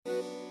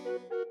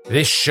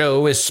This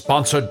show is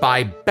sponsored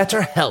by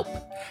BetterHelp.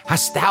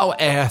 Hast thou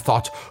e'er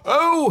thought,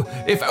 oh,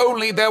 if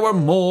only there were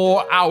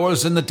more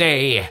hours in the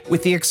day?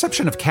 With the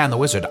exception of Can the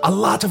Wizard, a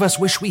lot of us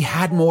wish we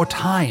had more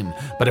time.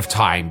 But if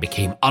time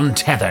became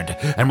untethered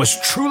and was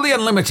truly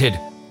unlimited,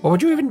 what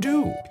would you even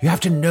do? You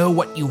have to know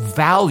what you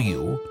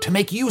value to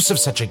make use of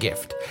such a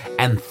gift.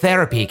 And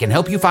therapy can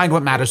help you find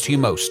what matters to you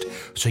most,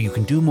 so you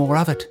can do more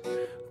of it,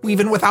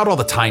 even without all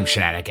the time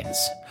shenanigans.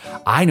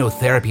 I know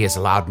therapy has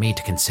allowed me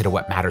to consider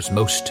what matters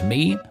most to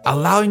me,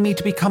 allowing me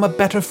to become a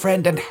better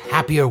friend and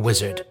happier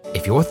wizard.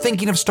 If you're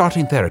thinking of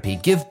starting therapy,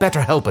 give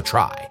BetterHelp a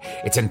try.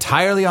 It's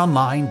entirely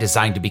online,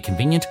 designed to be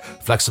convenient,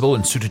 flexible,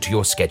 and suited to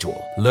your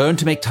schedule. Learn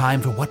to make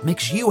time for what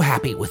makes you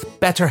happy with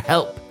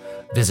BetterHelp.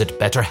 Visit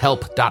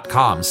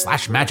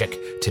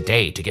betterhelp.com/magic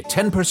today to get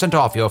 10%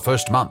 off your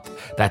first month.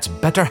 That's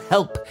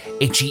BetterHelp,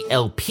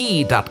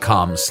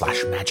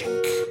 HELP.com/magic.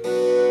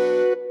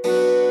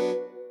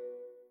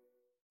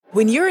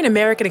 When you're an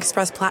American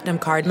Express Platinum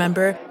card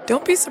member,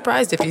 don't be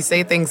surprised if you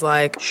say things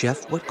like,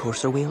 Chef, what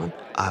course are we on?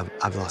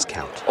 I've lost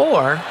count.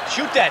 Or,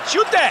 Shoot that!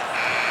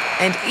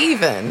 and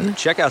even,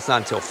 Checkout's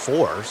not until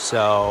 4,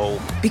 so...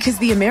 because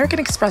the American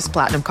Express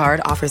Platinum Card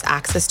offers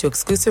access to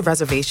exclusive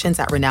reservations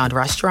at renowned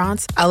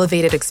restaurants,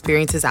 elevated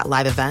experiences at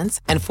live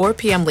events, and 4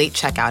 p.m. late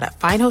checkout at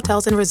fine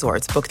hotels and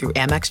resorts booked through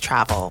Amex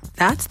Travel.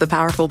 That's the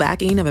powerful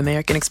backing of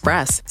American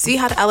Express. See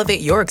how to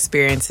elevate your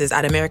experiences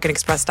at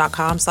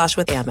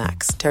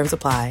americanexpress.com/withAmex. Terms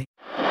apply.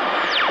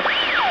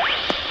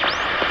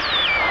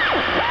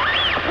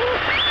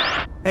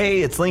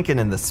 Hey, it's Lincoln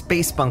in the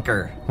space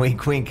bunker.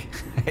 Wink, wink.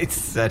 I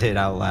said it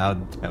out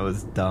loud. That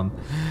was dumb.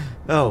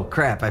 Oh,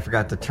 crap. I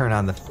forgot to turn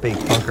on the fake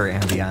bunker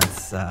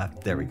ambiance.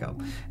 There we go.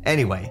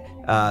 Anyway,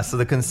 so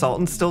the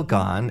consultant's still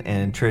gone,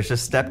 and Trisha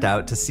stepped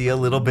out to see a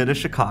little bit of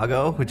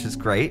Chicago, which is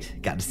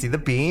great. Got to see the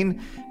bean.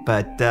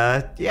 But,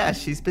 yeah,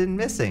 she's been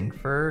missing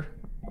for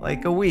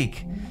like a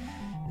week.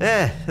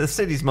 The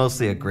city's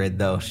mostly a grid,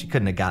 though. She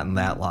couldn't have gotten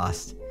that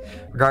lost.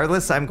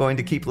 Regardless, I'm going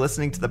to keep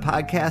listening to the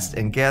podcast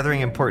and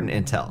gathering important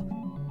intel.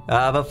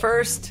 But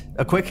first,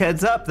 a quick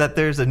heads up that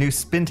there's a new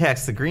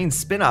Spintax the Green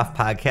spin-off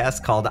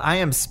podcast called I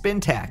Am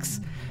Spintax.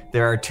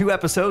 There are 2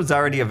 episodes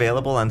already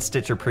available on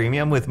Stitcher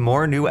Premium, with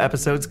more new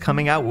episodes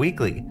coming out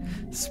weekly.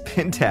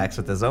 Spintax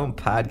with his own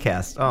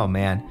podcast. Oh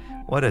man,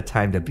 what a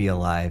time to be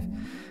alive.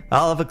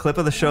 I'll have a clip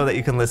of the show that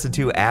you can listen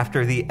to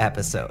after the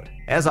episode.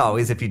 As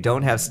always, if you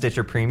don't have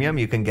Stitcher Premium,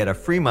 you can get a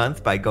free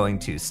month by going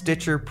to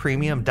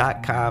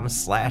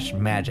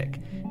stitcherpremium.com/magic.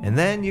 And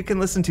then you can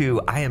listen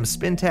to I Am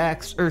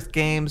Spintax, Earth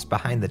Games,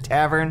 Behind the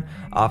Tavern,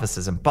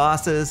 Offices and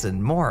Bosses,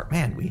 and more.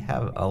 Man, we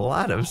have a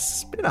lot of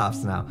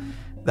spin-offs now.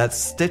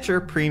 That's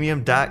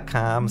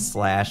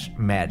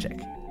stitcherpremium.com/magic.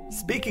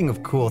 Speaking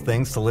of cool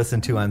things to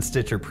listen to on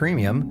Stitcher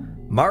Premium,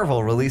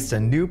 Marvel released a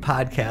new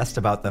podcast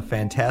about the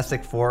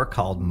Fantastic Four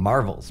called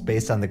Marvels,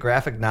 based on the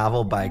graphic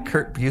novel by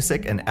Kurt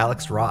Busiek and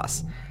Alex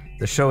Ross.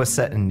 The show is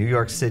set in New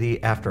York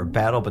City after a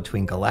battle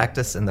between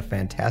Galactus and the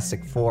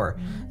Fantastic Four.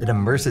 It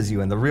immerses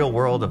you in the real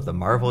world of the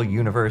Marvel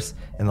Universe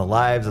and the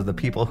lives of the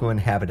people who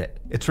inhabit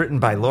it. It's written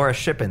by Laura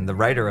Shippen, the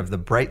writer of The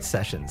Bright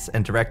Sessions,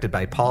 and directed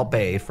by Paul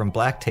Bay from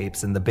Black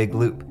Tapes and The Big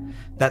Loop.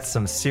 That's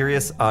some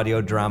serious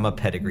audio drama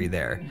pedigree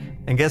there.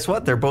 And guess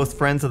what? They're both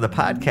friends of the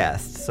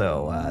podcast,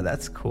 so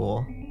that's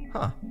cool.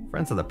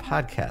 Friends of the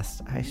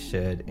podcast. I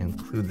should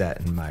include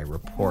that in my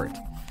report.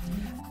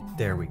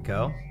 There we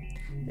go.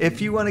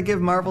 If you want to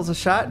give Marvels a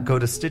shot, go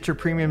to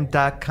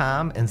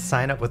StitcherPremium.com and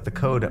sign up with the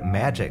code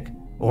MAGIC.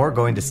 Or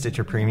going to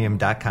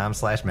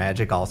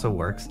StitcherPremium.com/magic also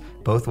works.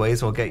 Both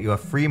ways will get you a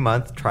free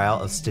month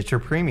trial of Stitcher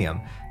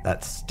Premium.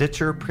 That's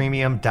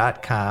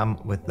StitcherPremium.com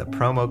with the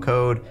promo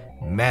code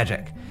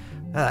MAGIC.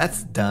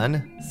 That's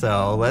done.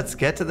 So let's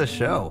get to the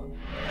show.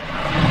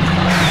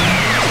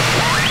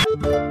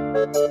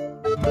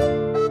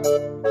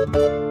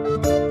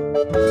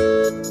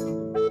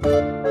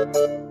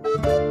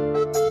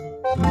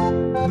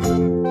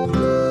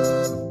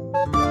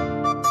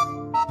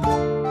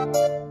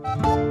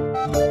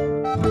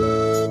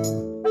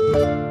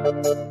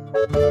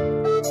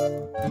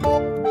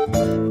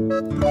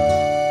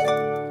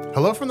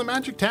 Hello from the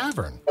Magic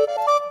Tavern,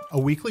 a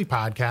weekly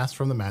podcast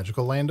from the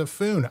magical land of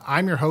Foon.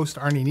 I'm your host,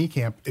 Arnie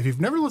Niekamp. If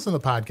you've never listened to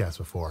the podcast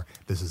before,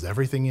 this is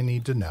everything you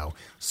need to know.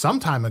 Some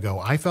time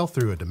ago, I fell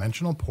through a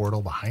dimensional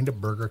portal behind a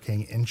Burger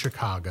King in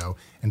Chicago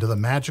into the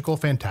magical,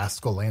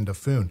 fantastical land of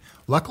Foon.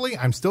 Luckily,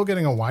 I'm still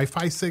getting a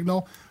Wi-Fi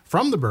signal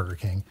from the Burger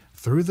King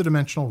through the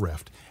dimensional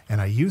rift, and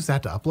I use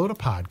that to upload a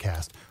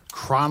podcast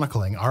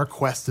chronicling our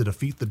quest to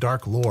defeat the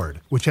Dark Lord,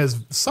 which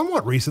has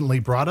somewhat recently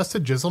brought us to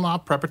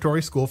Jizzle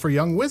Preparatory School for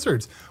Young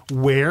Wizards,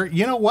 where,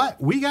 you know what,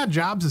 we got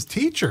jobs as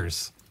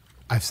teachers.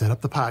 I've set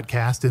up the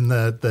podcast in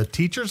the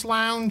teacher's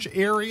lounge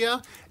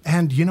area,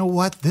 and you know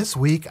what, this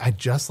week I'd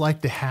just like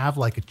to have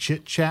like a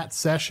chit-chat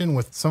session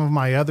with some of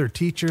my other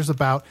teachers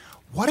about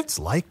what it's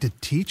like to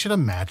teach at a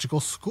magical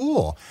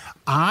school.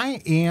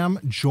 I am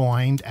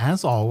joined,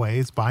 as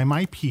always, by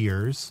my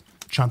peers,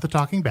 Chunt the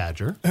Talking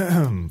Badger.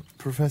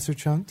 Professor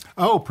Chunt?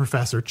 Oh,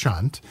 Professor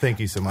Chunt. Thank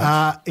you so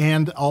much.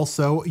 And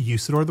also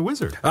Usador the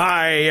Wizard.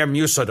 I am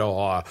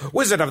Usador,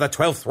 wizard of the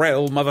 12th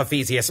realm of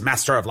Ephesius,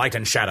 master of light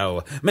and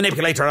shadow,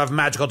 manipulator of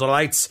magical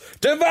delights,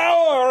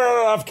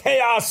 devourer of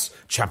chaos,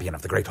 champion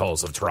of the great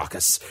halls of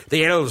Tarakas.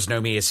 The elves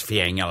know me as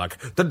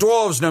Fiangyalak, the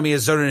dwarves know me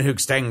as Zoranhook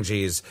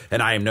Stanges,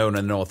 and I am known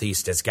in the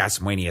northeast as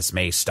Gasmuenius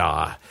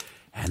Maystar.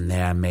 And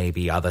there may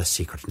be other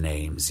secret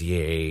names,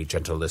 yea,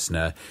 gentle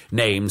listener,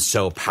 names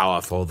so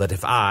powerful that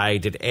if I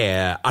did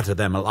utter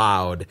them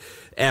aloud,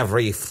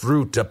 every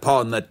fruit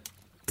upon the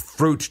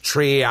fruit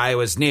tree I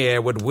was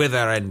near would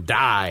wither and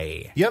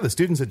die. Yeah, the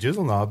students at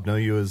Jizzleknob know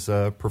you as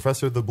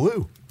Professor the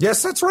Blue.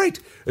 Yes, that's right.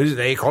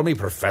 They call me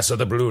Professor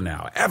the Blue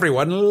now.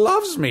 Everyone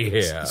loves me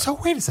here. So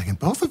wait a second.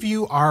 Both of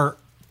you are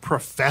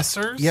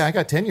professors? Yeah, I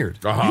got tenured.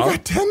 You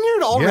got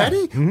tenured already?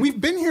 Yeah. Mm-hmm. We've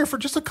been here for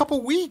just a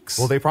couple weeks.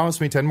 Well, they promised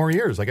me 10 more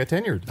years. I got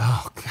tenured.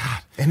 Oh,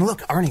 God. And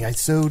look, Arnie, I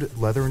sewed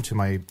leather into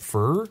my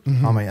fur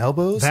on my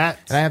elbows. And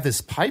I have this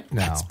pipe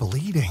now. That's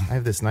bleeding. I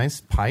have this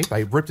nice pipe. I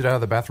ripped it out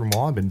of the bathroom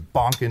wall. I've been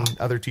bonking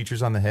other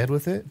teachers on the head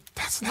with it.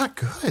 That's not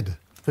good.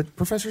 But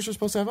professors are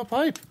supposed to have a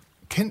pipe.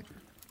 Can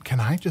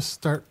I just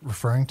start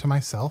referring to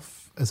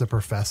myself as a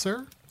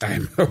professor?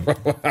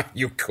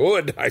 You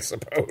could, I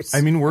suppose.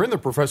 I mean, we're in the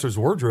professor's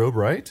wardrobe,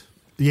 right?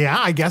 Yeah,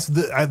 I guess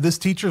this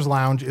teacher's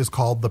lounge is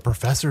called the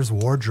Professor's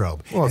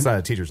Wardrobe. Well, it's not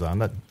a teacher's lounge.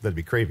 That'd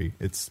be crazy.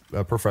 It's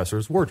a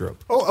professor's wardrobe.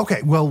 Oh,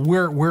 okay. Well,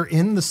 we're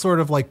in the sort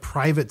of like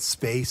private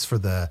space for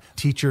the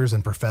teachers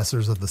and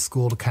professors of the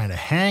school to kind of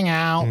hang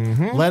out,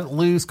 let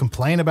loose,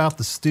 complain about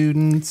the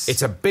students.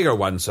 It's a bigger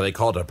one, so they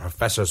call it a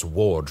professor's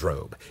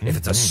wardrobe. If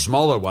it's a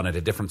smaller one at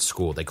a different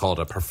school, they call it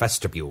a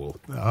profestibule.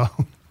 Oh.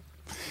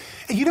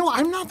 You know,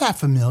 I'm not that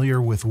familiar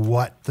with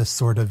what the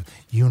sort of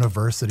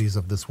universities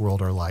of this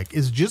world are like.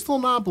 Is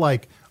Jizzleknob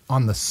like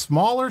on the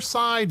smaller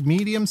side,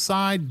 medium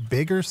side,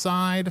 bigger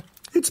side?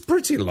 It's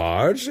pretty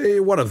large.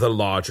 One of the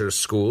larger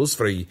schools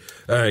for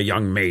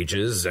young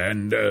mages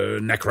and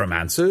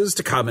necromancers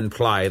to come and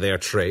ply their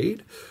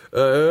trade.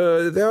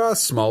 There are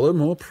smaller,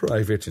 more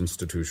private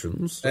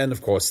institutions. And,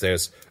 of course,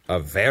 there's a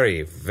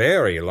very,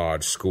 very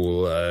large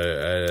school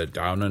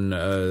down in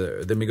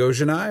the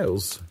Migosian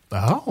Isles.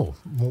 Oh,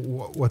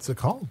 what's it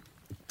called?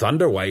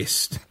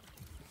 Thunderweist.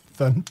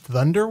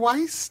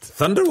 Thunderweist?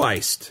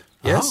 Thunderweist,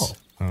 yes.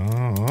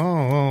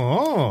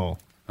 Oh.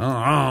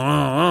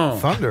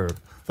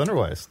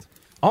 Thunderweist.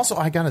 Also,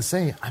 I gotta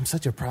say, I'm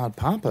such a proud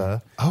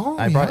papa. Oh,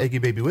 I brought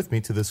Iggy Baby with me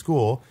to the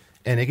school,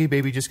 and Iggy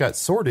Baby just got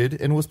sorted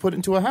and was put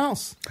into a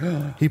house.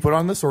 He put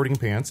on the sorting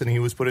pants, and he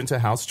was put into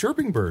House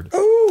Chirping Bird.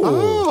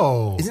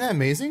 Oh. Isn't that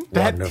amazing?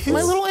 That is is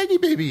my little Iggy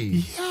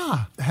Baby.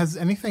 Yeah. Has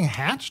anything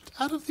hatched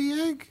out of the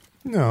egg?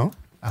 No.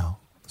 Oh,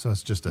 so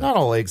it's just Not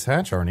all eggs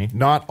hatch, Arnie.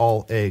 Not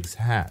all eggs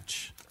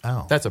hatch.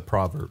 Oh. That's a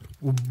proverb.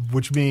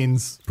 Which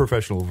means?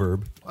 Professional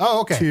verb. Oh,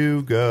 okay.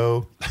 To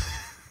go.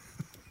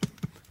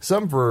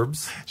 Some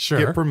verbs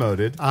get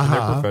promoted in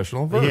their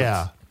professional verbs.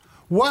 Yeah.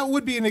 What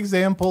would be an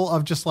example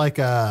of just like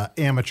a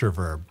amateur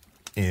verb?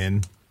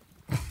 In.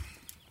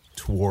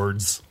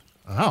 Towards.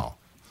 Oh.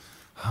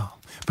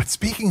 But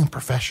speaking of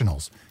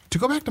professionals, to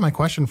go back to my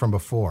question from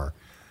before,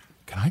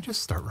 can I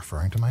just start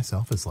referring to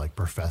myself as like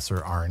Professor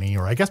Arnie,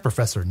 or I guess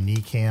Professor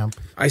Niekamp?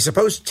 I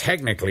suppose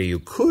technically you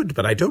could,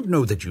 but I don't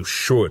know that you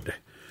should.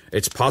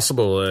 It's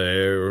possible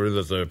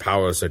that the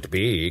powers that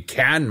be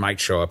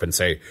might show up and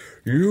say,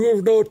 "You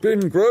have not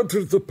been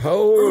granted the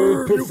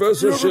power of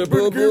professorship,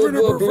 blah, blah,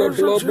 blah, blah,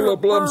 blah, blah,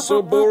 blah, I'm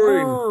so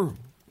boring."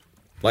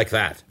 Like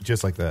that.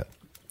 Just like that.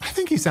 I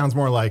think he sounds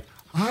more like,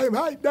 "Hi,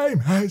 my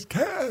name is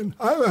Ken."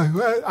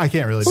 I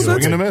can't really do it.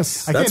 Swing and a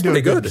miss. I can't do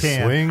a good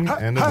Ken. Swing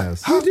and a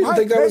miss. You didn't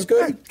think that was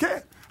good?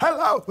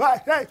 Hello,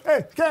 my name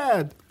is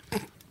Ken.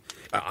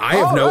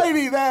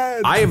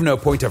 I have no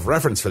point of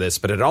reference for this,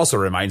 but it also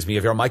reminds me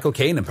of your Michael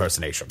Caine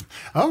impersonation.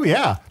 Oh,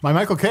 yeah. My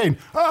Michael Caine.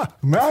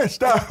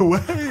 Master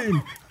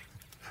Wayne.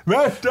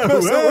 Master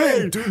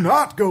Wayne. Do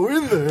not go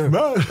in there.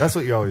 That's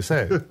what you always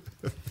say.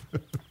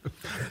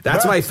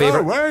 That's my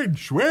favorite. Wayne,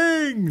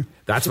 swing.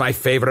 That's my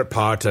favorite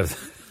part of.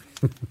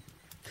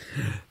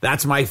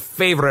 That's my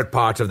favorite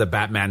part of the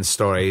Batman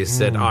stories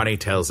that Arnie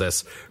tells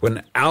us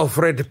when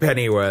Alfred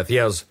Pennyworth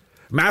yells,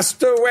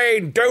 "Master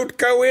Wayne, don't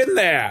go in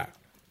there!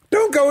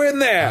 Don't go in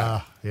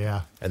there!"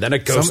 Yeah. And then a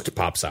ghost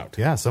pops out.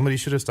 Yeah, somebody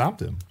should have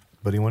stopped him,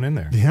 but he went in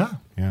there. Yeah.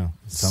 Yeah.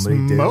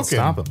 Somebody did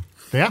stop him.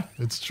 Yeah,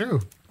 it's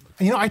true.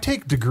 You know, I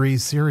take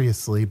degrees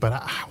seriously, but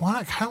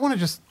I kind of want to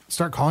just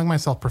start calling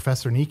myself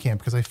Professor Niekamp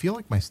because I feel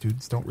like my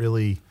students don't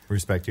really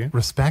respect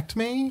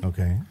me.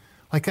 Okay.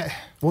 Like,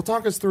 well,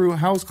 talk us through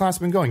how's class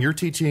been going. You're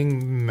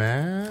teaching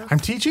math? I'm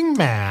teaching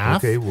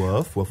math. Okay,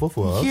 woof.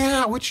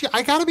 Yeah, which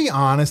I got to be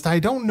honest, I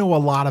don't know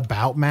a lot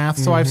about math,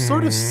 so I've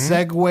sort of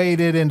segued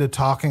it into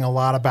talking a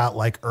lot about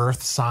like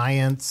earth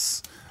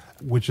science,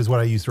 which is what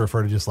I used to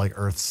refer to just like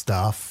earth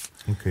stuff.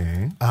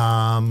 Okay.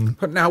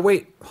 But now,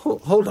 wait,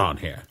 hold on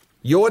here.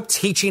 You're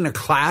teaching a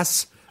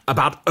class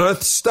about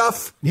earth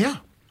stuff? Yeah.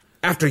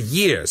 After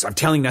years of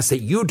telling us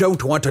that you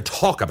don't want to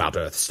talk about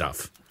earth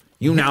stuff.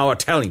 You now are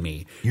telling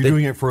me You're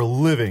doing it for a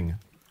living.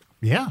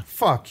 Yeah.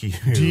 Fuck you.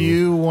 Do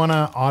you want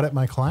to audit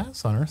my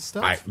class on Earth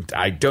stuff?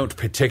 I don't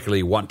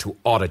particularly want to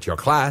audit your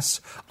class.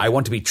 I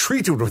want to be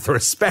treated with the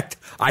respect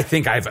I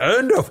think I've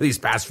earned over these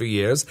past few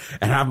years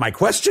and have my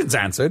questions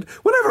answered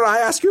whenever I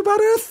ask you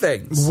about Earth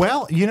things.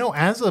 Well,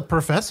 as a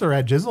professor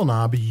at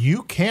Jizzleknob,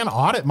 you can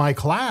audit my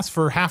class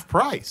for half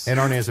price.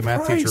 And Arnie, as a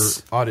math Price.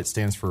 teacher, audit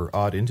stands for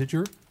odd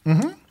integer?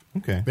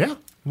 Okay. Yeah.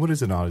 What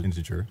is an odd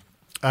integer?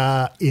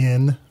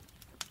 In,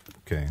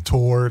 Okay.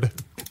 toward.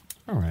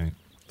 All right.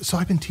 So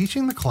I've been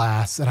teaching the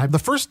class, and the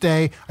first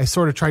day I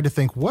sort of tried to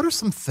think, what are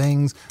some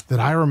things that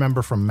I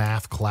remember from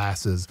math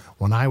classes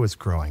when I was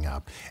growing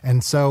up?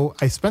 And so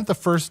I spent the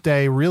first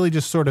day really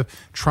just sort of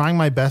trying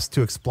my best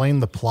to explain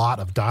the plot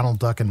of Donald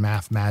Duck and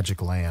Math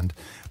Magic Land.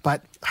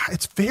 But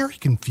it's very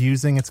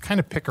confusing. It's kind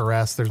of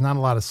picaresque. There's not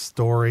a lot of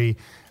story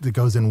that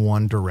goes in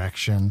one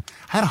direction.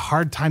 I had a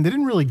hard time. They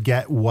didn't really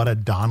get what a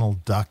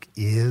Donald Duck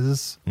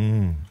is.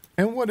 And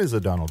what is a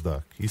Donald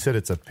Duck? You said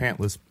it's a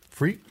pantless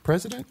freak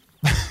president?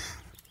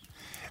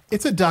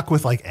 It's a duck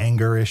with like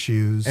anger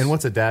issues. And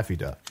what's a Daffy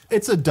Duck?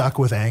 It's a duck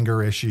with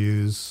anger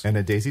issues. And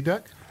a Daisy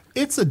Duck?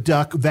 It's a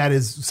duck that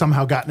has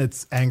somehow gotten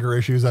its anger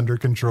issues under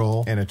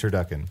control. And a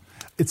turducken?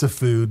 It's a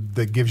food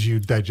that gives you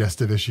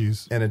digestive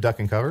issues. And a duck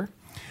and cover?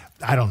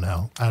 I don't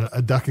know.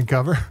 A duck and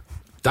cover?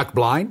 Duck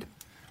blind?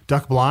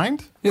 Duck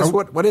blind? Yes,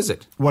 Or what is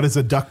it? what is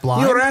a duck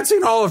blind? You were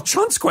answering all of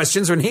Chunt's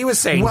questions when he was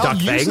saying well, duck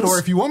things. Usador,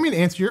 if you want me to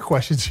answer your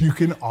questions, you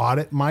can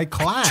audit my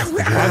class.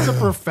 As a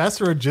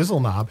professor at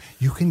Jizzleknob,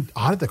 you can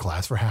audit the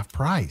class for half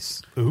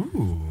price.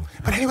 Ooh.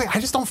 But anyway, I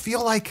just don't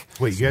feel like...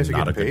 Wait, you guys are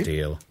Not a getting good paid?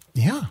 deal.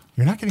 Yeah,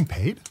 you're not getting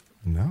paid?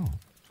 No.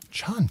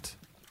 Chunt.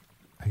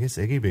 I guess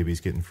Eggy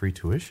Baby's getting free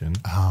tuition.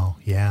 Oh,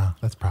 yeah,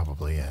 that's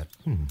probably it.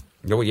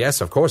 Oh,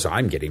 yes, of course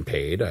I'm getting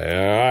paid.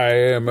 I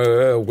am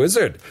a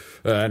wizard,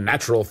 a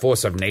natural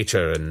force of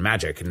nature and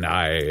magic, and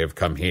I have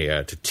come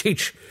here to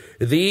teach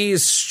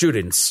these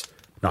students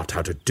not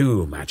how to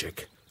do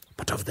magic,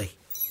 but of the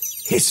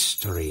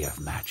history of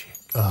magic.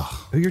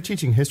 Oh, you're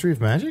teaching history of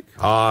magic?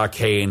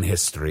 Arcane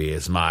history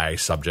is my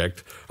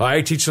subject.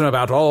 I teach them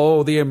about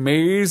all the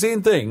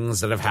amazing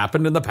things that have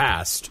happened in the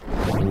past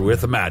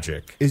with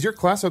magic. Is your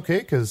class okay?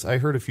 Because I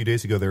heard a few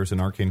days ago there was an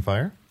arcane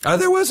fire.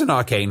 There was an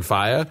arcane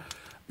fire,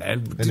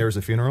 and there was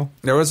a funeral?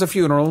 there was a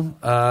funeral,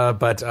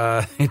 but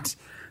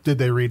Did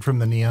they read from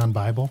the Neon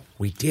Bible?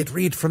 we did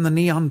read from the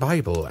Neon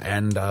Bible,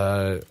 and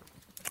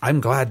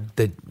I'm glad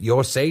that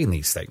you're saying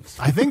these things.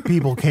 I think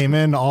people came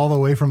in all the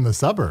way from the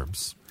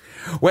suburbs.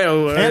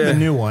 Well, And the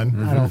new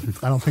one. I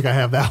don't think I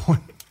have that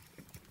one.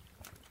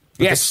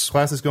 yes.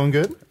 Class is going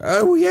good?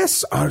 Oh,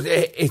 yes.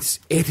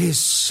 It is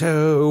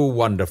so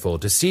wonderful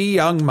to see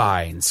young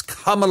minds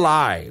come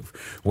alive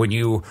when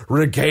you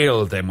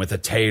regale them with the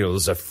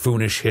tales of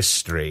Foonish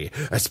history,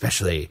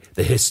 especially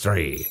the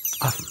history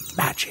of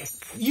magic.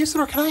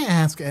 Usador, can I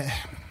ask,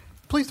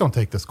 please don't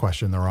take this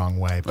question the wrong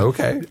way. But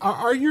Okay.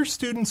 Are your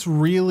students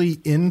really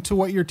into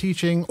what you're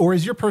teaching, or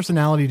is your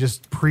personality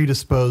just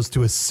predisposed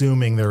to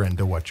assuming they're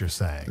into what you're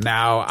saying?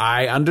 Now,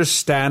 I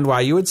understand why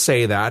you would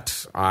say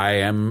that. I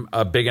am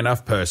a big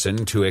enough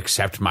person to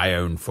accept my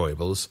own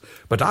foibles,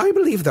 but I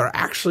believe they're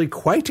actually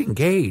quite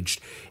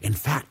engaged. In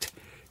fact,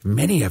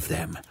 many of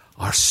them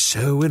are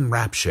so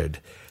enraptured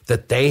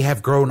that they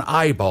have grown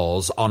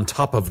eyeballs on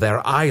top of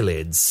their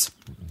eyelids.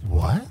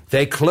 What?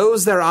 They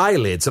close their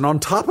eyelids, and on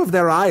top of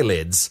their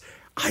eyelids,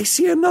 I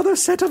see another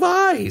set of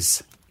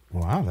eyes.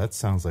 Wow, that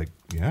sounds like,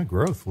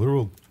 growth,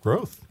 literal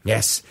growth.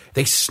 Yes,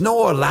 they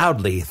snore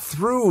loudly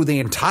through the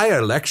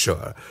entire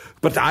lecture,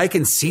 but I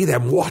can see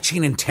them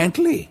watching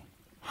intently.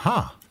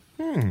 Huh.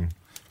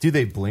 Do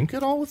they blink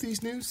at all with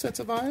these new sets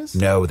of eyes?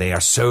 No, they are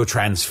so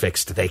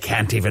transfixed they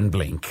can't even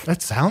blink.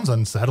 That sounds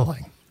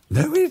unsettling.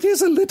 No, it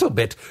is a little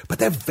bit, but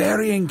they're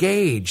very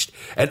engaged.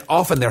 And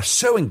often they're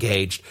so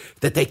engaged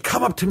that they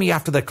come up to me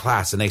after the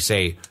class and they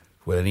say,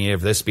 "Will any of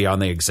this be on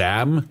the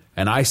exam?"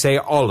 And I say,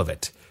 "All of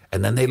it."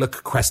 And then they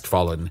look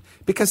crestfallen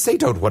because they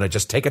don't want to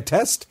just take a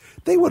test.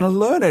 They want to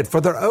learn it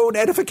for their own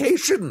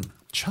edification.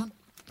 Chunt,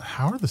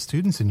 how are the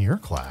students in your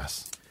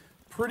class?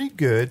 Pretty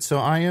good. So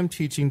I am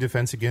teaching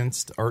Defense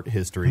Against Art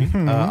History.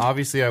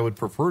 Obviously, I would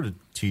prefer to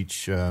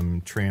teach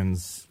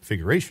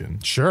Transfiguration.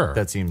 Sure.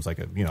 That seems like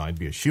I'd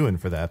be a shoo-in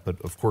for that. But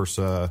of course,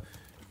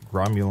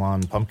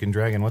 Gromulon Pumpkin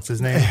Dragon, what's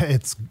his name?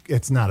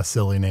 It's not a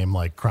silly name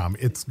like Crom.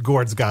 It's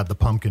Gord's God the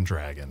Pumpkin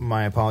Dragon.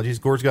 My apologies.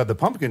 Gord's God the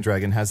Pumpkin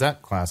Dragon has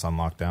that class on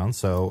lockdown.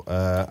 So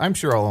I'm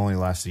sure I'll only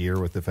last a year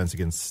with Defense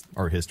Against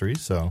Art History.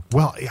 So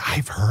Well,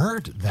 I've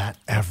heard that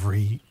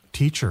every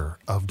teacher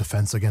of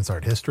Defense Against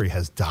Art History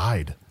has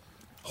died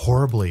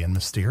horribly and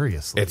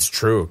mysteriously. It's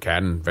true.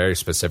 Ken very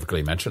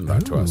specifically mentioned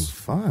that to Ooh, us.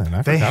 fun.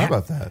 I forgot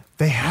about that.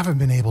 They haven't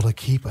been able to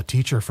keep a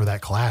teacher for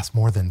that class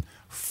more than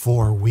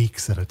 4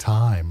 weeks at a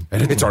time.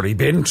 And it's already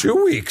been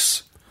 2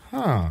 weeks.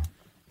 Huh.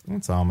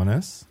 That's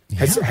ominous.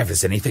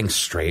 Has anything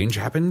strange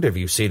happened? Have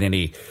you seen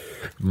any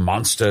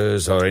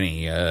monsters or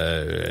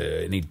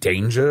any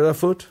danger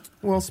afoot?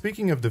 Well,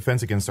 speaking of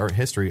Defense Against Art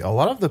History, a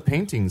lot of the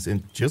paintings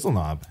in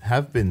Jizzle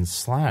have been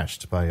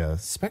slashed by a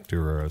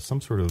specter or some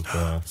sort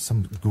of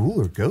some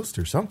ghoul or ghost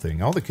or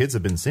something. All the kids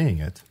have been seeing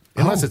it.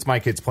 Unless it's my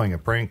kids playing a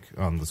prank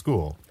on the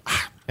school.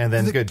 And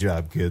then, good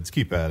job, kids.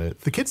 Keep at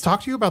it. The kids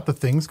talk to you about the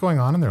things going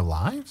on in their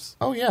lives?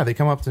 Oh, yeah. They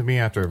come up to me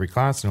after every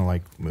class and are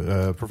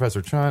like,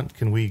 Professor Chunt,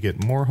 can we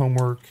get more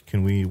homework?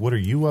 What are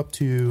you up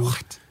to?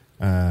 What?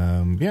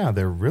 Yeah,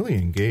 they're really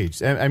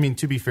engaged. I mean,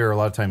 to be fair, a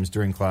lot of times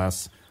during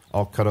class,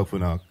 I'll cut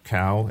open a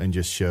cow and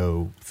just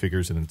show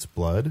figures in its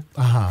blood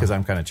because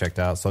I'm kind of checked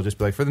out. So I'll just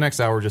be like, for the next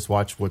hour, just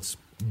watch what's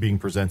being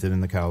presented in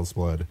the cow's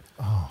blood.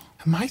 Oh.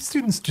 My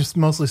students just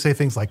mostly say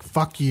things like,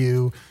 fuck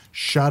you,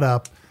 shut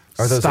up,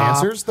 Are those stop,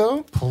 answers,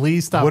 though?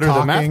 Please stop What are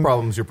talking. the math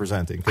problems you're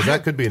presenting? Because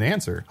that could be an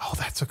answer. Oh,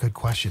 that's a good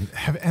question.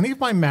 Have any of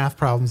my math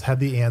problems had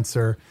the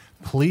answer,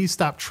 please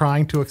stop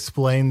trying to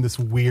explain this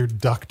weird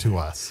duck to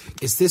us?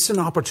 Is this an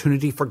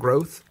opportunity for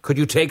growth? Could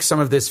you take some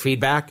of this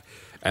feedback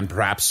and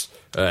perhaps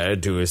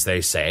do as they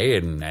say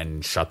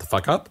and shut the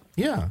fuck up?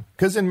 Yeah,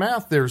 because in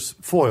math, there's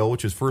FOIL,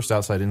 which is first,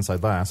 outside,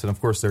 inside, last. And, of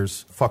course,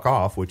 there's fuck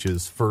off, which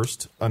is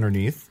first,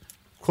 underneath,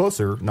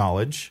 closer,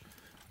 knowledge,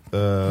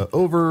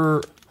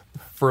 over,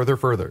 further,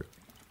 further.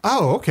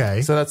 Oh,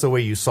 okay. So that's the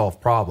way you solve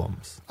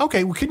problems.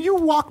 Okay, well, can you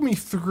walk me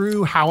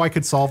through how I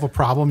could solve a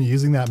problem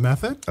using that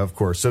method? Of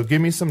course. So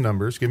give me some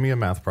numbers. Give me a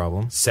math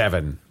problem.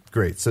 7.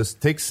 Great. So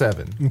take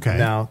 7. Okay.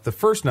 Now, the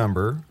first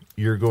number,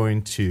 you're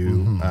going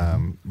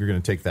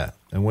to take that.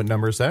 And what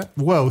number is that?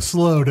 Whoa,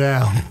 slow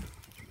down.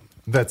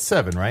 That's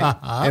 7, right?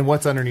 And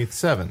what's underneath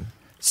 7?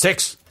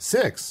 6.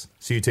 6.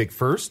 So you take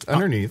first,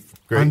 underneath.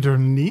 Great.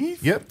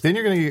 Underneath? Yep. Then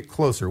you're going to get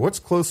closer. What's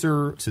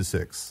closer to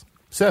 6?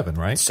 7,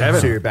 right? 7.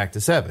 So you're back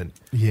to 7.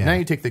 Yeah. Now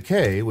you take the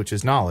K, which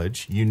is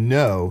knowledge. You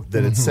know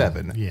that it's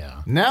 7.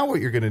 Yeah. Now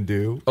what you're going to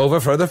do, Over,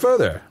 further,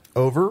 further.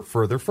 over,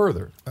 further,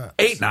 further.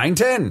 8, 9,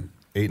 10.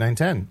 8, 9,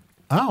 10.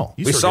 Oh,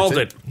 You We sort of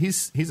solved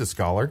gets He's a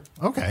scholar.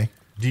 okay.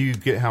 Do you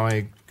get how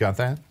I got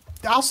that?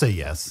 I'll say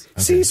yes.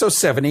 See, so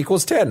 7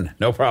 equals 10.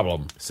 No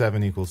problem.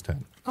 7 equals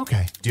 10.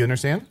 Okay. Do you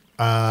understand?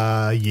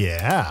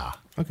 Yeah.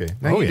 Okay.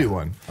 Now Oh, you yeah. do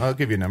one. I'll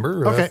give you a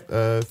number.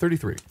 Okay.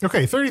 33.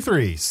 Okay,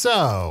 33.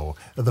 So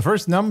the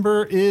first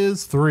number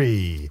is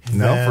 3.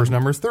 No, Then first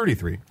number is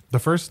 33. The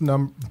first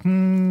number.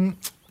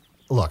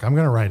 Look, I'm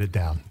going to write it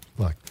down.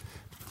 Look,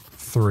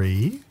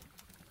 3.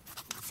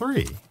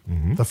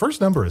 The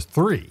first number is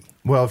 3.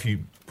 Well, if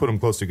you put them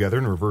close together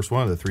and reverse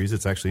one of the 3s,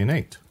 it's actually an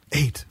 8.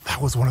 8.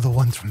 That was one of the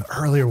ones from the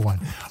earlier one.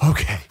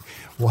 Okay.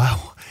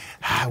 Wow.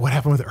 What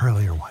happened with the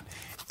earlier one?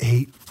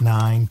 8,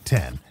 9,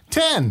 10.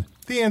 10.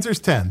 The answer is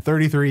 10.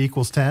 33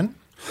 equals 10.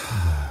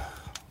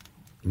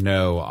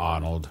 No,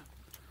 Arnold.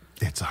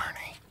 It's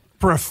Arnie.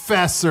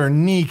 Professor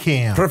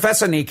Niekamp.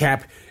 Professor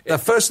Kneecap, the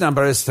first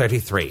number is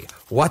 33.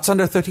 What's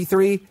under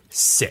 33?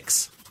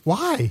 6.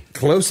 Why?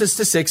 Closest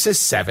to 6 is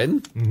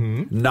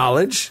 7.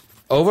 Knowledge.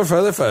 Over,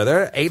 further,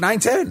 further. 8, 9,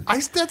 10.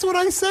 That's what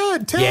I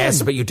said. 10.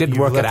 Yes, but you didn't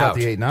You work left it out out.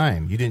 the 8,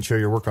 9. You didn't show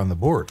your work on the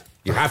board.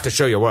 You have to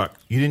show your work.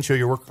 You didn't show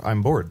your work.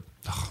 I'm bored.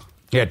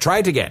 Yeah, try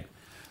it again.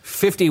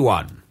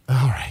 51. All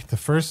right. The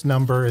first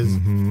number is.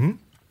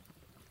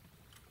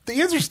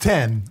 The answer's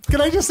 10.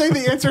 Can I just say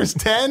the answer is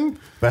 10?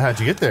 But how'd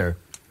you get there?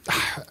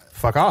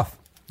 Fuck off.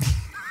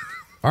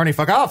 Arnie,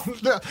 fuck off.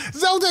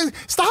 Zelda,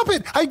 stop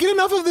it. I get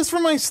enough of this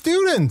from my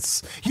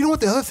students. You know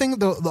what? The other thing,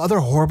 the other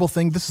horrible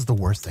thing, this is the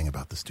worst thing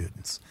about the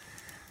students.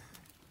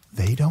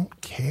 They don't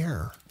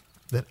care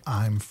that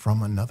I'm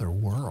from another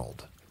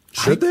world.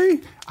 Should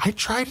they? I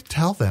try to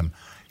tell them,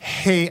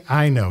 hey,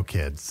 I know,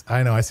 kids.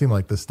 I know I seem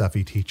like the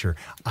stuffy teacher.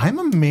 I'm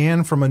a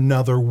man from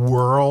another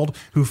world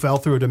who fell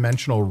through a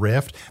dimensional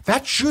rift.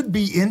 That should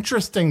be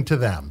interesting to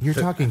them. You're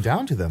talking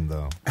down to them,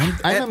 though.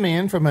 I'm a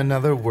man from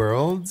another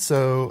world,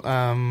 so,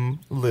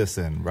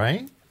 listen,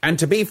 right? And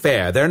to be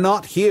fair, they're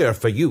not here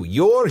for you.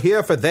 You're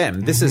here for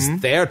them. This is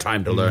their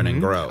time to learn and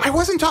grow. I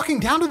wasn't talking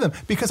down to them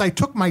because I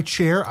took my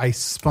chair, I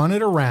spun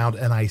it around,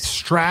 and I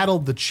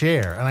straddled the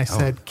chair. And I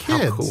said,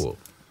 kids, How cool.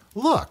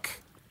 look,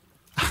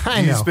 I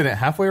You know. spin it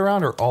halfway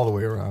around or all the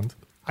way around?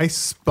 I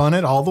spun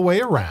it all the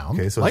way around.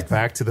 Okay, so it's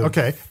back to the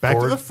back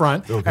forward. to the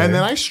front, Okay. and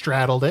then I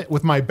straddled it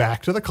with my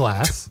back to the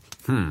class.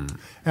 And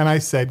I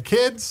said,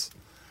 "Kids,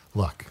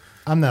 look,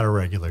 I'm not a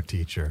regular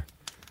teacher.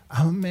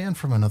 I'm a man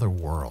from another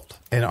world."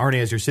 And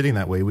Arnie, as you're sitting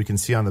that way, we can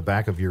see on the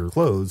back of your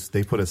clothes,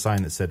 they put a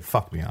sign that said,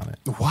 fuck me on it.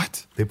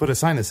 What? They put a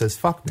sign that says,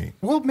 fuck me.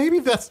 Well, maybe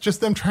that's just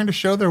them trying to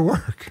show their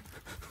work.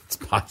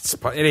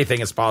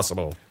 Anything is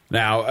possible.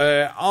 Now,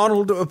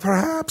 Arnold,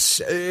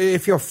 perhaps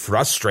if you're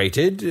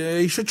frustrated,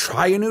 you should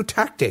try a new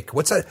tactic.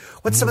 What's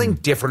something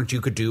different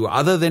you could do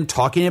other than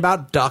talking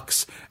about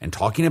ducks and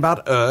talking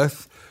about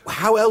Earth?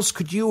 how else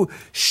could you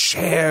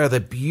share the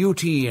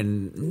beauty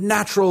and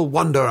natural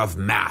wonder of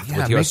math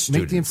with your students?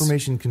 Make the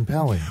information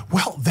compelling.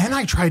 Well, then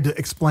I tried to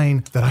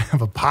explain that I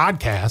have a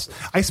podcast.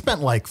 I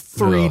spent like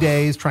 3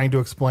 days trying to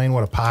explain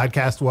what a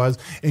podcast was,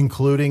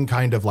 including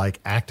kind of like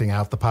acting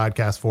out the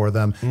podcast for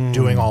them,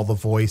 doing all the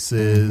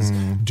voices,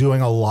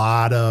 doing a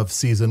lot of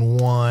season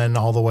 1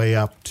 all the way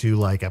up to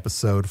like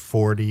episode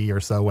 40 or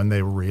so when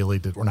they really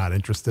were not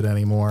interested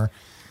anymore.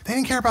 They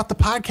didn't care about the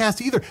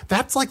podcast either.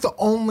 That's like the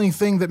only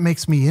thing that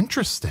makes me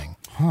interesting.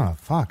 Huh,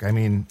 fuck. I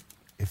mean,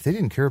 if they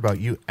didn't care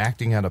about you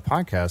acting out a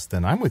podcast,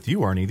 then I'm with you,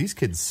 Arnie. These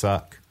kids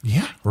suck.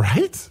 Yeah,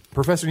 right?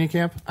 Professor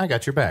Niekamp, I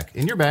got your back.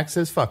 And your back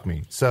says fuck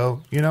me.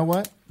 So, you know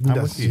what?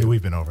 I'm with you.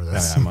 We've been over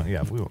this. We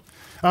will.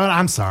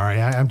 I'm sorry.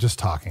 I'm just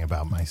talking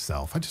about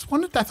myself. I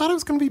thought I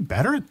was going to be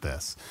better at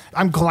this.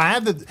 I'm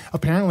glad that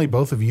apparently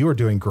both of you are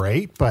doing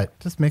great, but it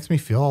just makes me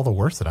feel all the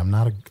worse that am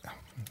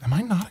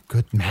I not a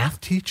good math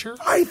teacher?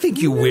 I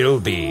think you will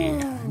be.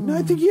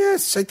 I think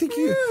yes. I think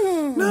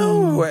you.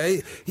 No.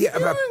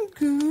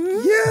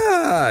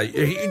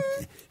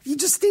 You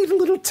just need a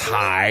little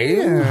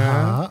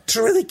time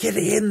to really get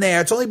in there.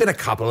 It's only been a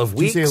couple of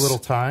weeks. Did you say a little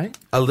tie?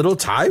 A little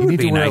tie would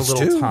be nice too. You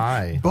need to wear a little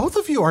tie. Both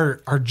of you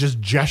are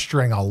just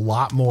gesturing a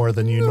lot more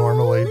than you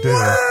normally do.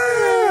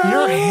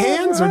 Your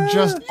hands are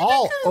just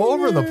all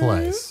over the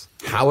place.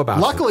 How about?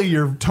 Luckily,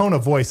 your tone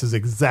of voice is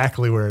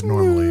exactly where it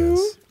normally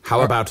is.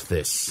 How about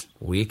this?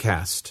 We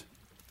cast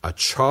a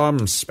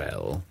charm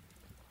spell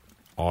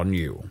on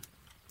you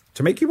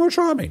to make you more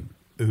charming.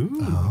 Ooh.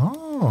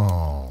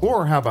 Oh.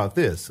 Or how about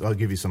this? I'll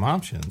give you some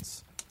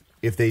options.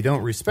 If they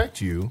don't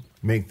respect you,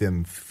 make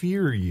them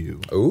fear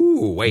you.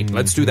 Ooh, wait,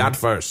 let's do that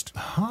first.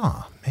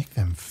 Make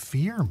them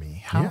fear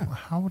me.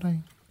 How would I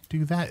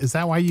do that? Is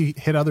that why you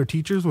hit other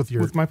teachers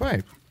with my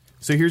pipe?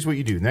 So here's what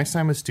you do. Next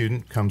time a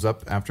student comes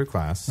up after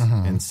class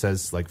and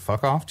says, like,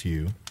 fuck off to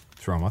you,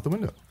 throw them out the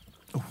window.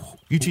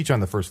 You teach on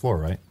the first floor,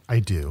 right?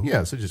 I do.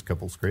 Yeah, so just a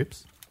couple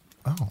scrapes.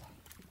 Oh.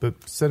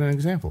 But set an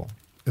example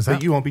Is that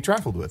that you won't be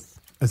trifled with.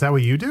 Is that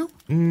what you do?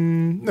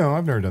 No,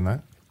 I've never done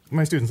that.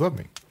 My students love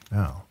me.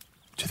 Oh.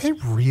 Do they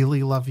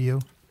really love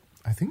you?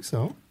 I think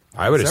so.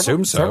 I would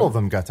assume so. Several of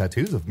them got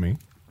tattoos of me.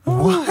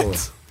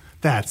 What?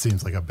 That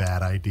seems like a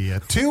bad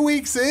idea. 2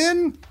 weeks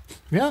in?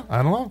 Yeah,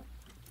 I don't know.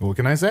 What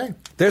can I say?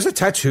 There's a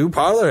tattoo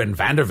parlor in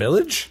Vander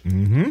Village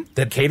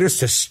that caters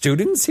to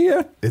students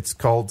here. It's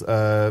called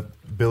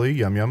Billy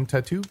Yum Yum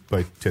Tattoo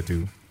by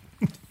Tattoo.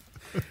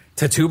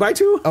 Tattoo by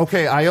Two?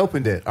 Okay, I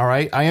opened it, all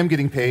right? I am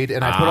getting paid,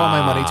 and I put all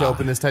my money to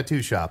open this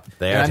tattoo shop.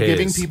 There and I'm it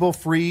giving is. people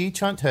free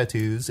chunt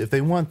tattoos if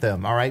they want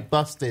them, all right?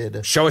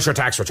 Busted. Show us your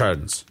tax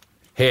returns.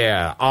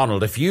 Here,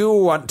 Arnold, if you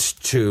want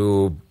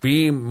to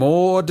be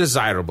more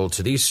desirable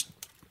to these...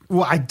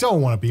 Well, I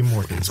don't want to be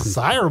more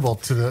desirable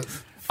to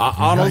the...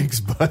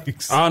 Arnold,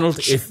 Bikes. Arnold,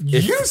 if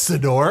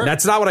Usador.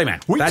 That's not what I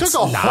meant. We that's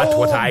took a not whole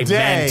what I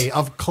day meant.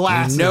 of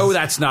classes. You know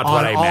that's not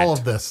what I meant. All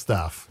of this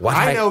stuff. What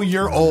I know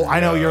you're old. I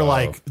know you're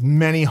like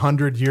many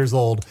hundred years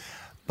old,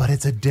 but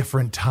it's a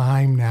different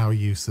time now,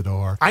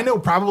 Usador. I know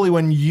probably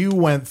when you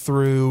went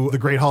through the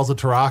Great Halls of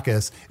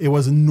Tarakas, it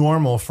was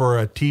normal for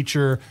a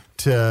teacher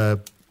to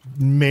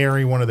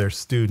marry one of their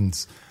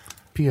students.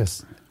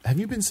 P.S. Have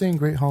you been saying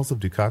Great Halls of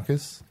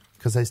Dukakis?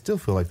 Because I still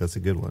feel like that's a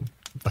good one.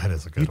 That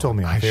is a good one. You told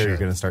me on air you're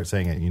going to start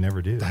saying it, and you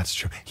never do. That's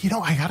true. You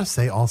know, I got to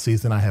say, all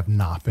season I have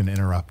not been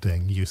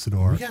interrupting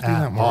Usador. We got to do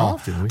that more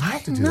often. We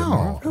have to do that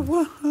more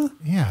often.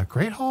 Yeah,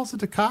 Great Halls of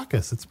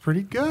Dukakis. It's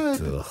pretty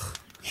good. Ugh.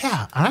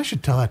 Yeah, and I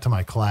should tell that to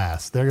my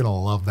class. They're going to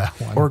love that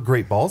one. Or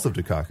Great Balls of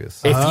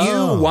Dukakis. If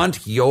you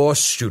want your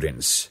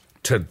students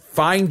to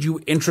find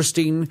you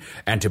interesting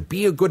and to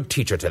be a good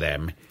teacher to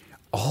them,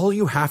 all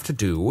you have to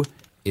do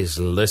is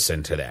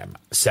listen to them.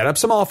 Set up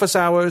some office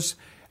hours,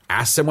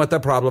 ask them what their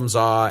problems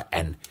are,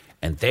 and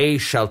they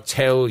shall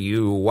tell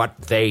you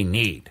what they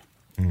need.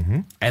 Mm-hmm.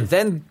 And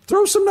then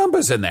throw some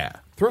numbers in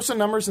there. Throw some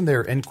numbers in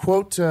there. And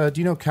quote, do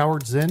you know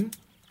Coward Zinn?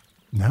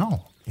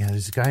 No. Yeah,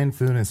 there's a guy in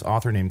Foon, this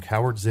author named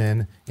Coward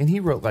Zinn, and he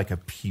wrote like a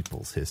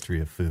people's history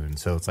of Foon.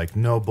 So it's like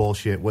no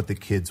bullshit, what the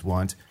kids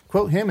want.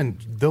 Quote him, and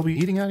they'll be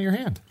eating out of your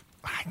hand.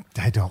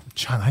 I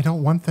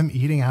don't want them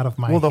eating out of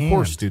my hand. Well, the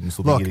horse students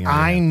will be eating out of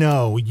your hand. I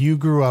know you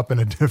grew up in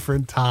a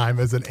different time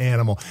as an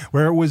animal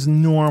where it was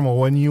normal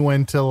when you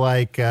went to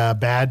like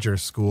Badger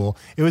school.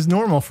 It was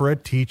normal for a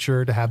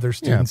teacher to have their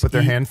students put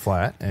their eat. hand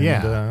flat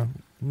and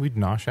we'd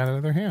nosh out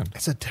of their hand.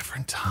 It's a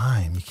different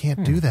time. You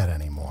can't do that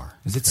anymore.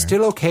 Is it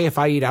still okay if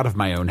I eat out of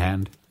my own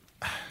hand?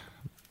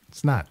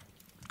 It's not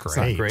great.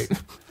 It's not great.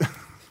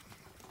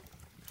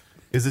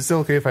 Is it still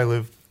okay if I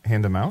live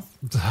hand to mouth?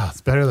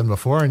 It's better than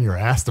before, and you're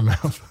ass to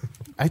mouth.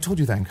 I told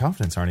you that in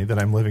confidence, Arnie, that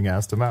I'm living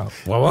ass to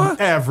mouth. What?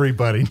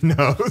 Everybody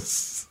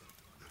knows.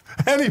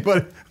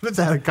 Anybody that's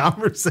had a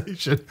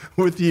conversation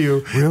with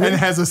you and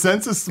has a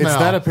sense of smell. It's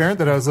that apparent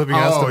that I was living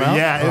ass to mouth?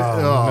 Yeah.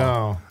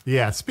 No.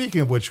 Yeah.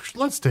 Speaking of which,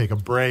 let's take a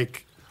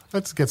break.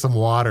 Let's get some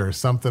water or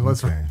something.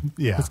 Let's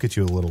get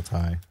you a little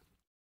tie.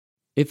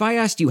 If I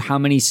asked you how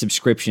many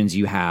subscriptions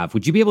you have,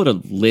 would you be able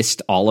to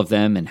list all of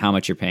them and how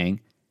much you're paying?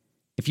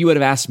 If you would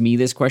have asked me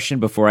this question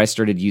before I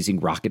started using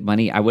Rocket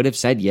Money, I would have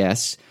said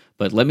yes.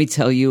 But let me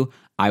tell you,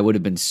 I would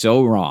have been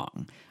so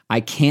wrong. I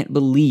can't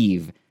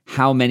believe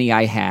how many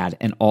I had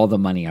and all the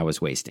money I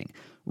was wasting.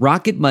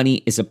 Rocket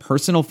Money is a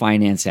personal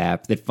finance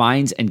app that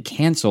finds and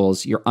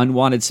cancels your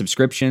unwanted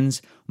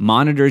subscriptions,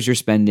 monitors your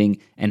spending,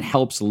 and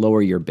helps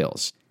lower your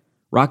bills.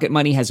 Rocket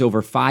Money has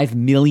over 5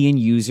 million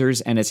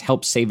users and has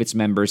helped save its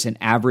members an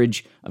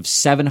average of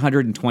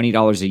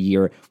 $720 a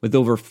year with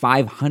over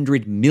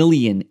 500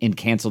 million in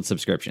canceled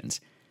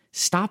subscriptions.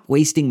 Stop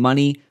wasting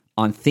money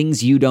on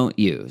things you don't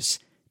use.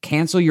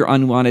 Cancel your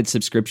unwanted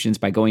subscriptions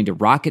by going to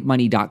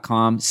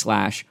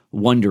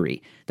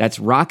rocketmoney.com/Wondery. That's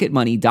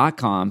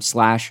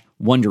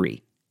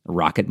rocketmoney.com/Wondery.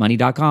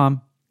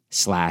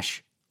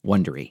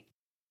 rocketmoney.com/Wondery.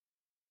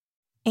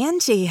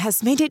 Angie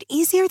has made it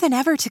easier than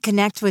ever to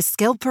connect with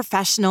skilled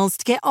professionals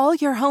to get all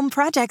your home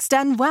projects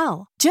done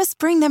well. Just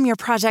bring them your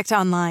project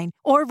online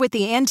or with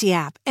the Angie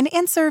app and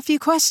answer a few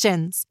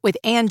questions. With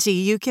Angie,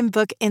 you can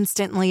book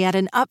instantly at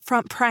an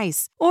upfront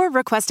price or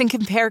request and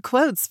compare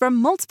quotes from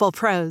multiple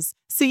pros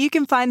so you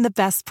can find the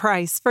best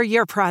price for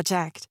your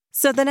project.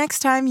 So the next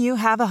time you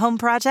have a home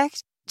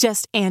project,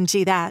 just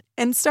Angie that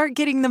and start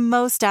getting the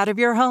most out of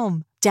your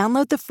home.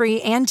 Download the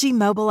free Angie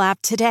mobile app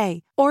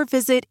today or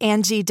visit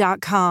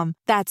Angie.com.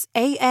 That's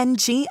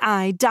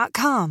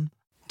ANGI.com.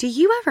 Do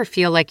you ever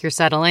feel like you're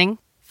settling?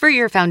 For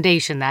your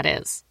foundation, that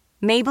is.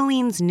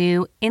 Maybelline's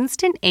new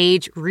Instant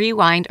Age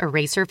Rewind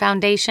Eraser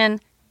Foundation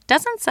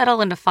doesn't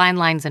settle into fine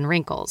lines and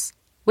wrinkles.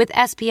 With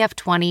SPF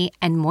 20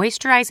 and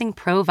moisturizing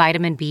Pro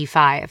Vitamin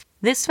B5,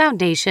 this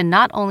foundation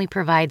not only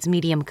provides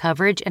medium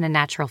coverage and a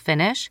natural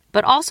finish,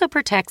 but also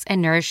protects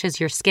and nourishes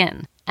your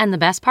skin. And the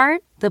best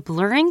part? The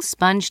blurring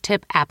sponge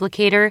tip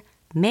applicator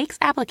makes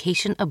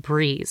application a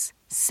breeze.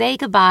 Say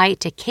goodbye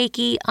to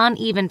cakey,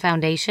 uneven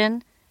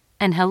foundation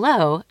and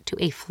hello to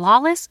a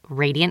flawless,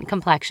 radiant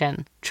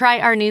complexion. Try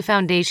our new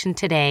foundation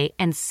today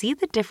and see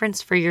the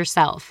difference for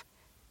yourself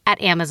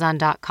at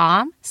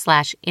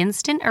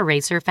Amazon.com/Instant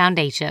Eraser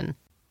Foundation.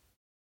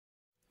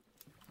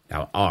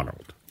 Now,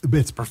 Arnold.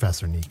 It's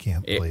Professor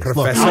Niekamp, please. Look,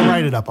 Professor-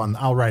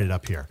 I'll write it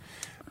up here.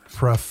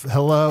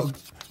 Hello.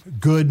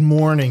 Good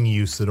morning,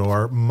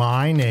 Usador.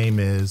 My name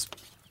is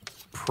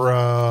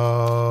Professor.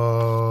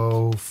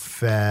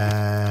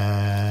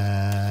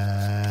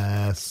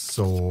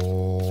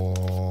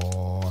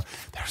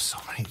 There's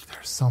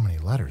so many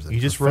letters. You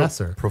just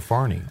Professor. wrote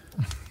Profarni.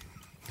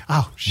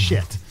 Oh,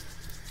 shit.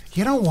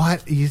 You know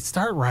what? You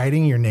start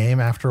writing your name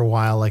after a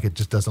while, like it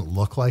just doesn't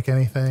look like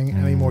anything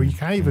anymore. You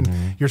can't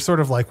even, you're sort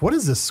of like, what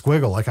is this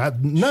squiggle? Like,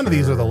 none of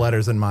these are the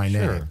letters in my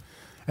name.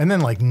 And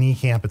then, like,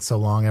 Niekamp, it's so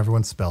long,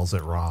 everyone spells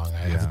it wrong.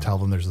 I have to tell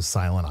them there's a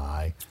silent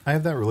I. I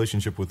have that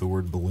relationship with the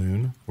word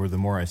balloon, where the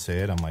more I say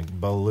it, I'm like,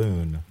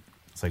 balloon.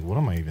 It's like, what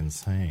am I even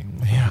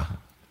saying? Yeah.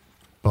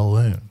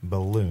 Balloon.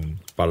 Balloon.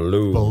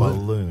 Balloon.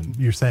 Balloon.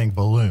 You're saying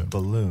balloon.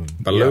 Balloon.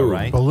 Balloon. Yeah,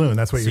 right? Balloon,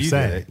 that's what So you're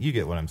saying. You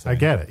get what I'm saying. I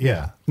get it,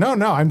 yeah. No,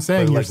 I'm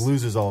saying But it you're like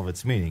loses all of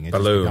its meaning. It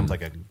Balloon. just becomes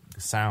like a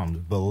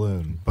sound.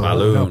 Balloon.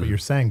 Balloon. No, but you're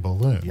saying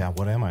balloon. Yeah,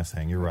 what am I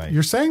saying? You're right.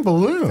 You're saying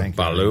balloon. Thank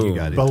you. Balloon. You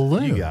got it.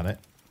 Balloon. You got it.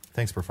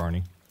 Thanks,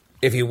 Profarni.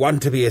 If you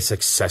want to be a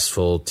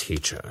successful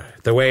teacher,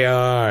 the way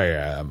I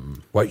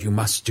am, what you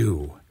must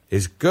do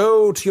is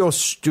go to your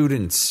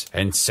students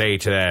and say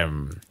to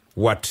them,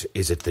 what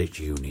is it that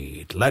you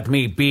need? Let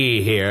me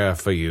be here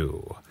for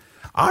you.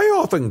 I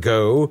often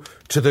go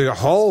to the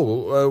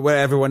hall where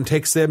everyone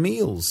takes their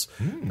meals,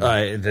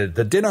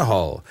 the dinner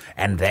hall.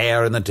 And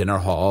there in the dinner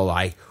hall,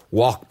 I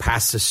walk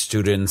past the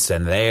students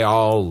and they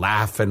all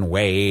laugh and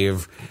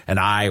wave, and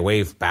I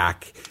wave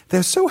back.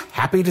 They're so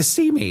happy to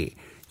see me.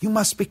 You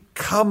must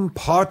become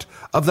part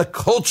of the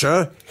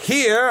culture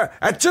here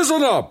at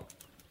Chiselknob.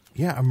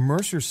 Yeah,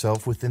 immerse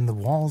yourself within the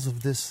walls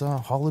of this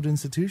hallowed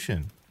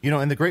institution. You know,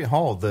 in the Great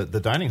Hall, the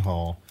dining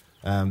hall,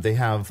 they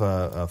have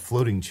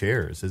floating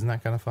chairs. Isn't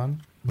that kind of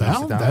fun? When you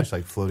sit down, there's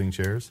like floating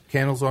chairs.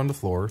 Candles are on the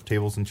floor.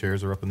 Tables and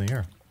chairs are up in the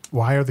air.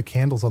 Why are the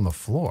candles on the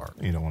floor?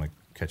 You don't want to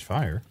catch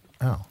fire.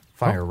 Oh.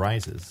 Fire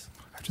rises.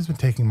 I've just been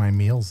taking my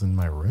meals in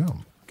my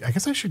room. I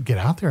guess I should get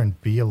out there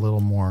and be a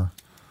little more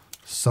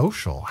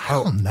social. I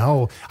don't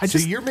know.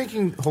 You're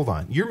making, hold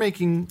on, you're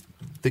making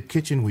the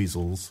kitchen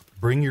weasels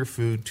bring your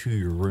food to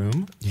your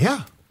room?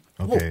 Yeah.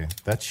 Okay, Well,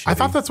 that's shitty. I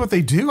thought that's what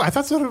they do. I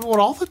thought that's what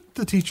all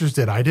the teachers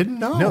did. I didn't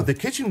know. No, the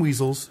kitchen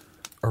weasels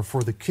are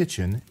for the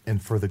kitchen and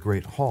for the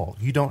Great Hall.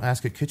 You don't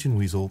ask a kitchen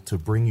weasel to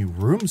bring you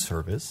room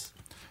service.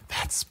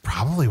 That's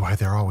probably why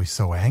they're always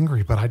so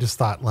angry. But I just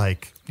thought,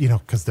 like,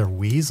 because they're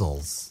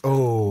weasels.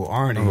 Oh,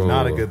 Arnie,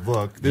 not a good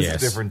look. This is a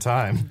different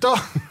time.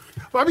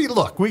 I mean,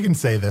 look, we can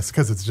say this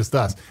because it's just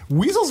us.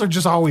 Weasels are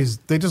just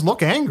they just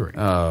look angry.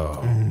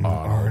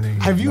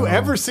 Arnie. Have you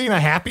ever seen a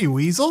happy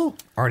weasel?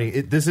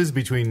 Arnie, this is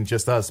between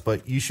just us,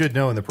 but you should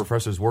know in the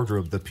professor's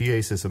wardrobe, the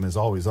PA system is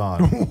always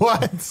on.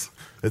 What?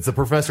 It's the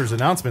professor's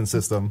announcement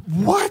system.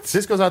 What?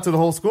 This goes out to the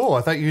whole school.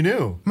 I thought you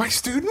knew. My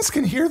students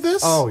can hear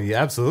this? Oh, yeah,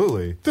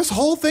 absolutely. This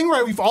whole thing,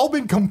 right? We've all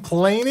been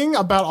complaining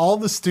about all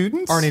the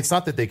students? Arnie, it's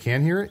not that they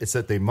can hear it, it's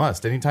that they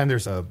must. Anytime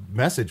there's a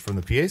message from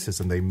the PA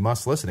system, they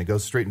must listen. It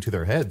goes straight into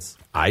their heads.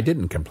 I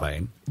didn't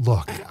complain.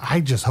 Look, I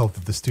just hope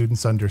that the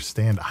students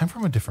understand I'm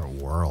from a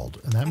different world,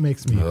 and that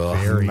makes me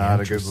very not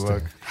interesting. a good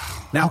look.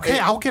 Now, okay,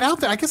 I'll get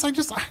out there. I guess I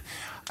just...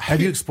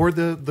 Have you explored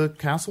the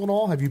castle at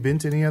all? Have you been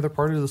to any other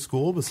part of the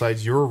school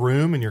besides your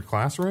room and your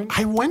classroom?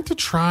 I went to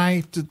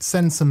try to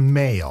send some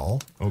mail.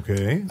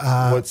 Okay.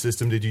 What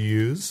system did you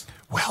use?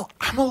 Well,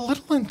 I'm a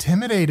little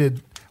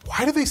intimidated.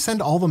 Why do they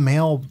send all the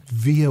mail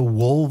via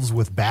wolves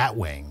with bat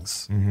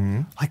wings?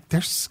 Mm-hmm. Like,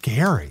 they're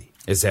scary.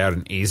 Is there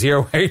an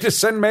easier way to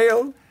send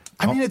mail?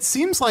 I mean, it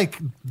seems like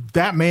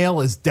that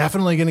mail is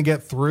definitely going to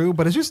get through,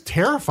 but it's just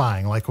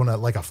terrifying. Like when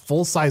a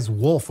full-size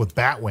wolf with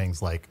bat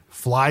wings like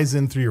flies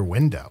in through your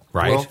window.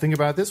 Right. Well, think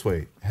about it this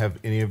way. Have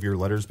any of your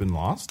letters been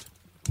lost?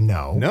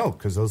 No. No,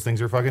 because those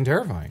things are fucking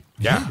terrifying.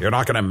 Yeah, you're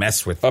not going to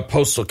mess with a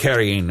postal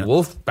carrying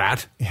wolf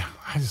bat. Yeah,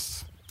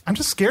 I'm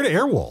just scared of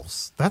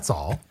airwolves. That's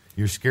all.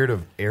 You're scared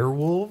of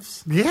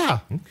airwolves? Yeah.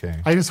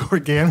 Okay. I just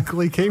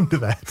organically came to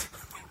that.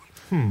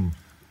 All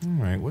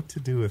right, what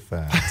to do with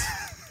that?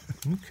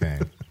 Okay.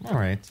 All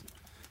right.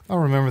 I'll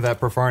remember that,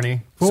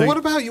 Perfarney. Well, what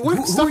about you? What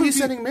Who stuff are you have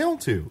sending mail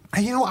to?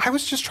 I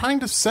was just trying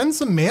to send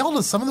some mail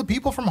to some of the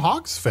people from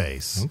Hog's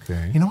Face.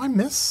 Okay. I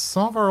miss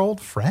some of our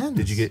old friends.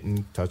 Did you get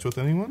in touch with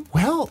anyone?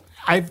 Well,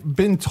 I've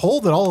been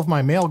told that all of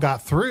my mail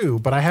got through,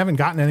 but I haven't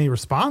gotten any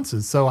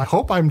responses. So I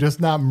hope I'm just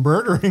not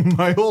murdering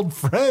my old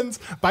friends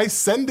by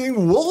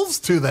sending wolves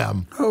to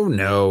them. Oh,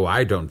 no,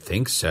 I don't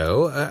think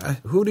so.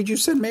 Who did you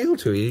send mail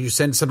to? Did you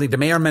send something to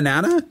Mayor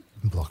Manana?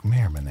 Look,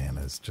 Mayor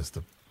Manana is just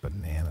a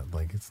banana.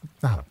 Like, it's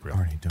not a real...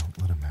 Arnie, don't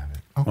let him have it.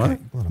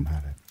 Okay. Let him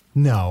have it.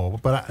 No,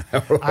 but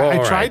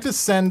I tried to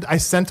send... I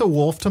sent a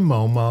wolf to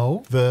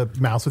Momo, the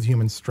mouse with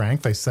human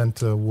strength. I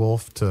sent a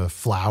wolf to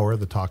Flower,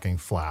 the talking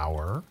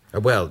flower.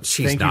 Well,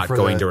 she's not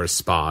going to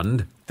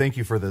respond. Thank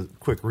you for the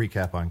quick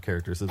recap on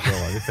characters as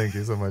well, Arnie. Thank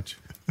you so much.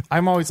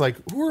 I'm always like,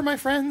 who are my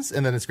friends?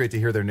 And then it's great to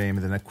hear their name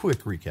and then a quick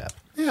recap.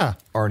 Yeah.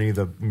 Arnie,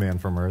 the man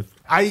from Earth.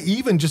 I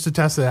even, just to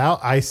test it out,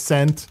 I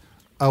sent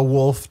a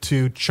wolf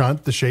to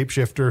Chunt, the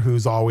shapeshifter,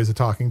 who's always a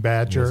talking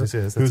badger, Yes,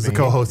 who's that's the me.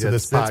 co-host of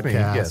Yes, this that's podcast. me.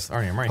 Yes,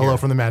 Arnie, I'm right Hello here.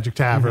 from the Magic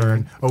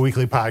Tavern, a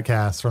weekly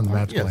podcast from the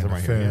Magic yes, Land I'm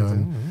of right here.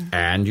 Foon.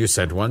 And you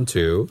sent one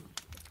too.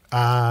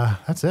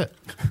 That's it.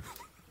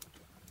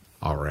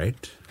 All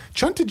right.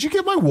 Chunt, did you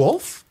get my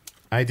wolf?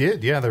 I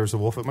did. Yeah, there was a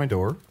wolf at my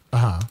door.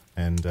 Uh-huh.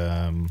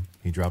 And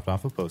he dropped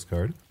off a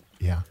postcard.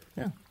 Yeah.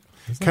 Yeah.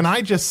 Can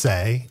I just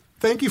say,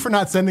 thank you for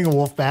not sending a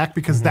wolf back,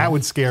 because that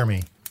would scare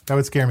me. That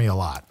would scare me a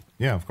lot.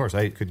 Yeah, of course.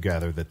 I could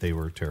gather that they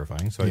were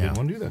terrifying, so I Yeah. didn't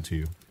want to do that to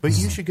you. But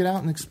you should get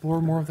out and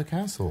explore more of the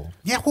castle.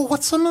 Yeah, well,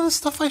 what's some of the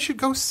stuff I should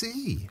go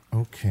see?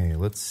 Okay,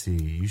 let's see.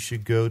 You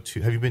should go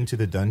to... Have you been to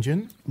the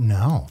dungeon?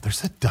 No,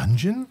 there's a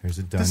dungeon? There's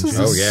a This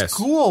dungeon. is a yes.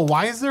 school.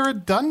 Why is there a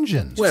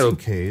dungeon? Well, In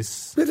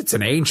case... but it's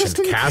an ancient just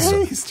in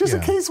castle. case. Just in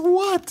Yeah. case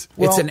what?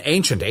 It's an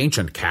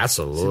ancient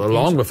castle,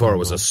 long before it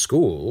was a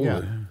school.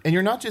 Yeah. And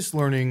you're not just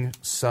learning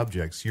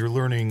subjects, you're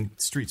learning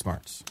street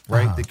smarts,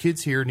 right? The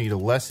kids here need a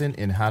lesson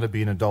in how to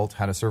be an adult,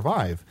 how to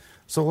survive.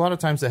 So a lot of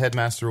times the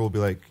headmaster will be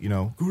like,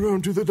 go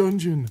down to the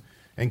dungeon.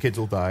 And kids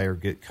will die or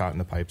get caught in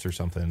the pipes or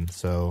something.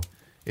 So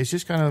it's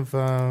just kind of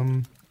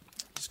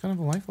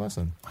a life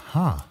lesson.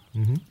 Huh.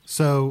 Mm-hmm.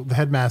 So the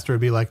headmaster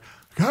would be like,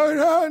 "Go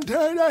down to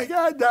the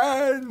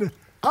garden.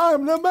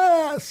 I'm the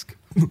mask.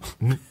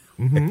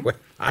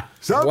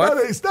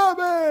 Somebody stop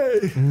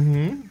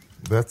me."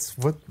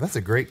 That's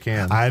a great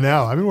can. I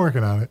know. I've been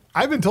working on it.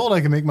 I've been told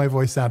I can make my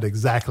voice sound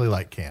exactly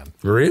like Can.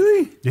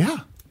 Really? Yeah.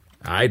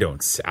 I don't.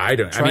 Try I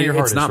mean, your it's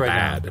hardest not right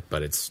bad, now.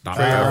 but it's not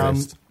Try your bad.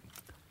 hardest.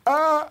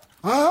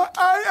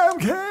 I am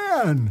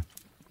Can.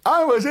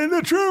 I was in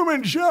the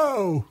Truman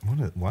Show.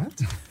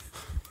 What?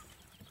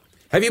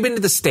 Have you been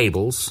to the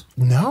stables?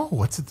 No,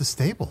 what's at the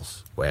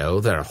stables? Well,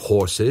 there are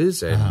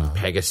horses and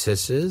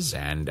Pegasuses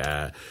and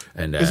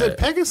Is it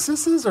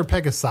Pegasuses or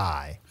Pegasi?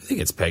 I think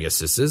it's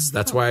Pegasuses.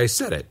 That's why I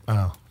said it.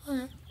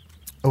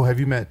 Oh, have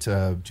you met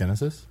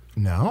Genesis?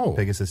 No.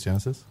 Pegasus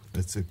Genesis?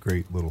 It's a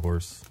great little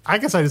horse. I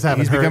guess I just haven't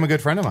He's heard. become a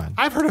good friend of mine.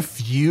 I've heard a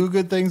few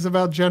good things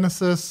about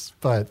Genesis,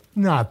 but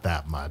not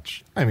that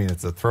much. I mean,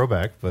 it's a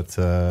throwback, but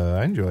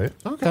I enjoy it.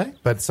 Okay.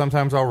 But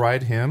sometimes I'll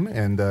ride him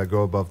and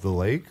go above the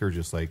lake or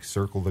just like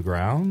circle the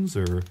grounds,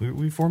 or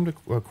we formed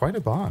quite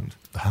a bond.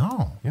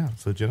 Oh. Yeah,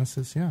 so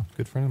Genesis, yeah,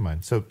 good friend of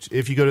mine. So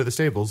if you go to the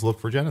stables, look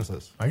for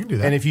Genesis. I can do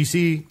that. And if you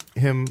see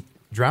him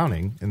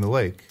drowning in the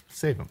lake,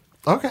 save him.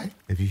 Okay.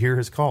 If you hear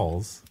his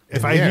calls...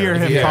 If in I the air, hear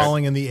him Yeah.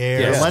 calling in the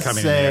air, Yes, let's coming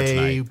in the air say,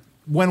 tonight.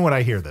 when would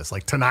I hear this?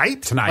 Like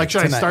tonight? Tonight. Like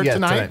should I Tonight, start yeah,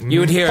 tonight? tonight. You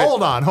would hear.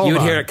 Hold on. You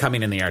would hear it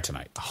coming in the air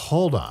tonight.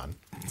 Hold on.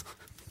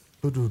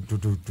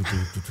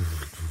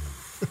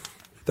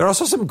 There are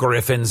also some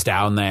griffins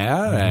down there,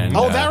 and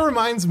Oh, that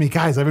reminds me,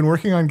 guys. I've been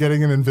working on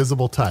getting an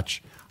invisible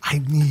touch. I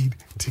need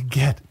to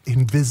get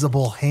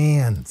invisible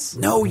hands.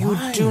 No, you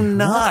do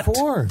not. What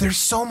for? There's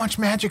so much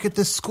magic at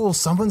this school.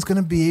 Someone's going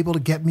to be able to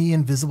get me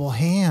invisible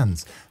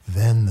hands.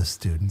 Then the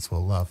students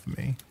will love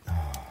me.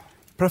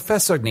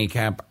 Professor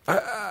Kneecamp,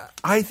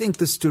 I think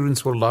the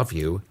students will love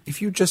you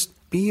if you just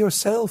be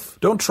yourself.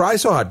 Don't try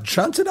so hard.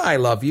 Chunt and I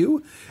love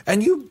you,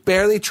 and you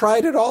barely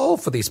tried at all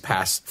for these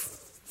past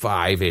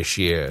 5-ish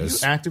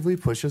years. You actively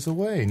push us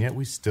away, and yet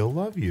we still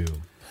love you.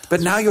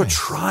 But now you're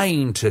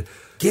trying to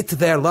get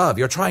their love.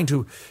 You're trying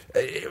to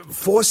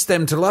force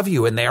them to love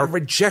you, and they are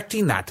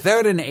rejecting that. They're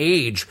at an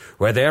age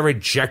where they're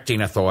rejecting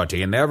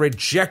authority, and they're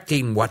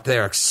rejecting what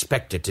they're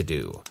expected to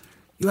do.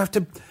 You have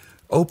to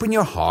open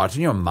your heart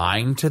and your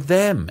mind to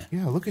them.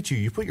 Yeah, look at you.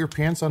 You put your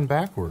pants on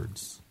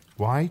backwards.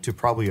 Why? To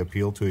probably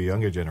appeal to a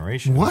younger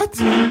generation. What?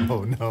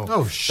 Oh, no.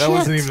 Oh, shit. That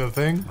wasn't even a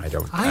thing? I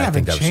haven't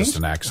think that was changed. just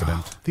an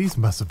accident. Oh, these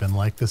must have been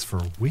like this for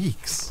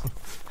weeks.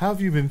 How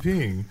have you been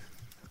peeing?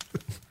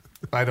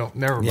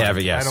 Never mind. Yeah,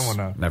 but yes. I don't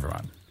want to. Never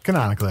mind.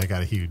 Canonically, I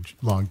got a huge,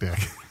 long dick.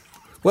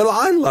 Well,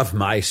 I love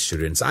my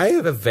students. I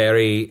have a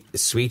very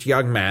sweet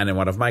young man in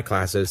one of my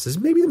classes. He's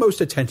maybe the most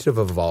attentive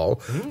of all,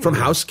 from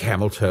House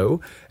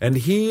Cameltoe. And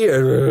he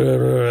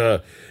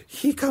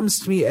comes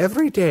to me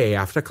every day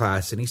after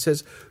class and he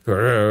says,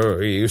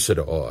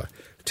 Usador,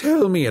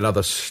 tell me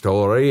another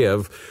story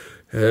of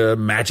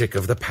magic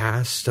of the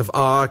past, of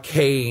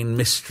arcane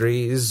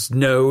mysteries,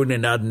 known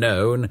and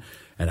unknown.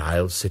 And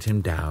I'll sit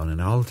him down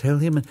and I'll tell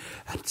him a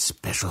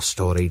special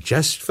story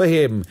just for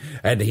him.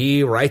 And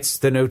he writes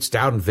the notes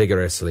down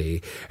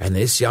vigorously. And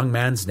this young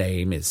man's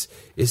name is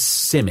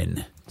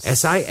Simon.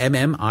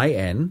 Simmin.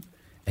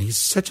 And he's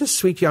such a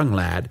sweet young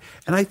lad.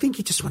 And I think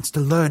he just wants to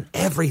learn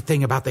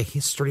everything about the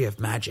history of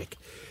magic.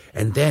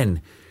 And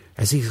then,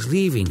 as he's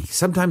leaving, he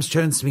sometimes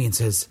turns to me and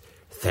says,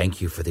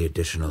 "Thank you for the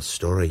additional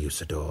story,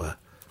 Usador.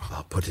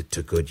 I'll put it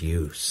to good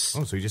use."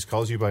 Oh, so he just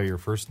calls you by your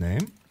first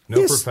name? No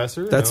Yes,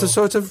 professor? That's No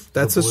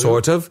a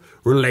sort of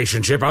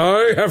relationship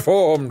I have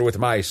formed with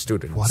my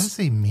students. What does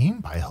he mean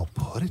by he'll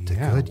put it to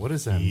good what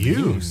does that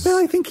use? Well,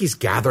 I think he's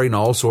gathering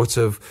all sorts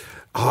of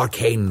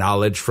arcane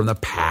knowledge from the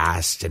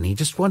past, and he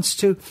just wants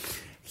to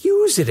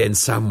use it in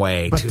some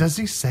way. But does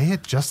he say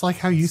it just like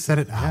how you said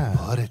it? I'll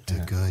put it to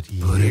good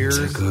put it use.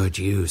 to good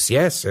use?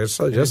 Yes, just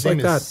His like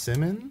name that. is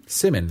Simon?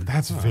 Simon.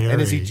 That's very...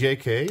 And is he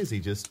JK? Is he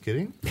just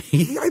kidding?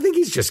 I think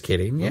he's just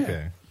kidding. Yeah.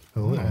 Okay.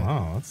 Oh,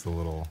 wow, that's a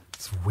little...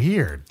 It's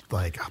weird.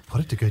 Like, I'll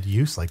put it to good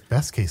use. Like,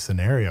 best case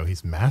scenario,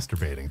 he's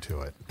masturbating to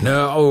it.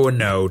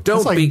 No,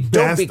 That's like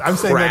don't be I'm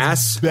saying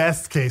crass. that's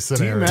best case Do you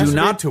scenario. masturbate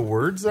not- to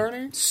words,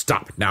 Arnie?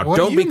 Stop. Now, What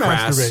do don't you be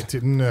crass. masturbate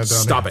to? No, don't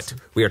Stop answer.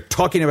 it. We are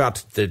talking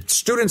about the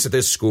students at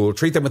this school.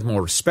 Treat them with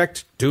more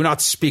respect. Do not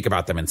speak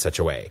about them in such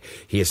a way.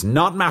 He is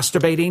not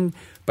masturbating,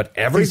 but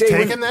every He's day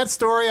taking that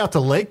story out to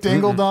Lake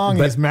Dingledong and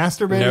but he's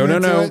masturbating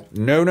into it?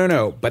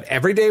 No. But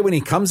every day when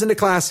he comes into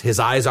class, his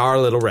eyes are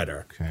a little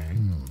redder. Okay.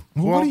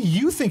 Well, what do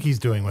you think he's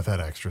doing with that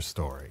extra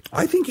story?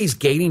 I think he's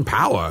gaining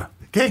power.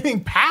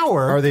 Gaining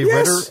power? Are they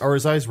Yes. redder? Are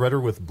his eyes redder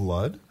with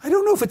blood? I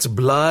don't know if it's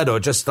blood or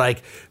just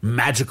like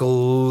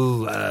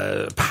magical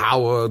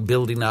power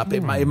building up.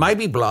 It might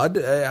be blood.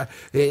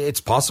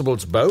 It's possible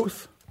it's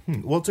both.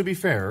 Well, to be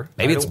fair,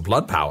 Maybe I it's don't-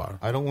 blood power.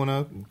 I don't want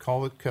to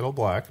call it kettle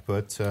black,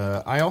 but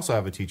I also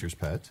have a teacher's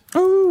pet.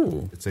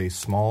 Oh. It's a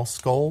small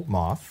skull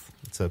moth.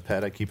 It's a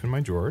pet I keep in my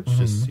drawer. It's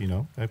just,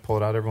 I pull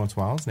it out every once in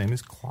a while. His name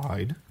is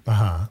Clyde.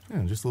 Uh-huh.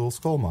 Yeah, just a little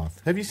skull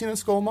moth. Have you seen a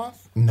skull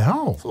moth?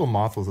 No. It's a little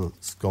moth with a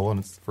skull on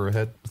its for a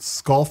head.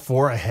 Skull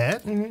for a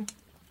head?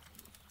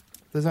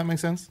 Does that make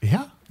sense?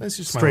 Yeah. That's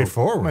just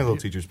straightforward. My little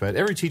teacher's pet.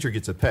 Every teacher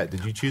gets a pet.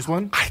 Did you choose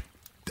one?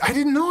 I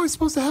didn't know I was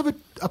supposed to have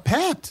a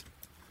pet.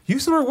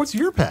 Usador, what's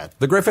your pet?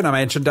 The griffin I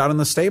mentioned down in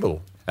the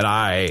stable. And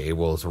I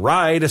will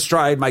ride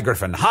astride my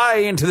griffin high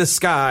into the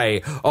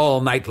sky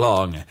all night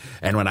long.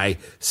 And when I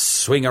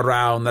swing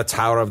around the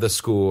tower of the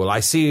school,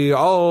 I see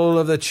all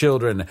of the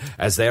children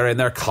as they're in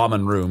their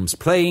common rooms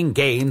playing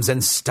games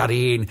and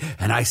studying.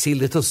 And I see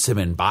little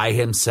Simon by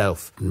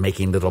himself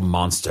making little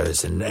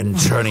monsters and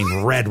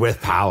turning red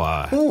with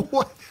power.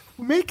 What?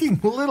 Making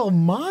little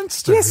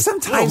monsters? Yes,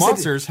 Little sometimes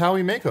monsters. How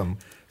we make them?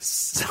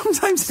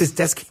 Sometimes at his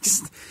desk,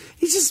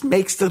 he just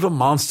makes little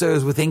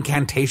monsters with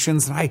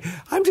incantations, and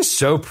I'm just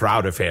so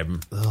proud of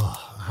him. Ugh,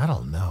 I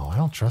don't know. I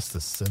don't trust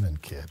this Simon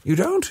kid. You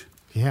don't?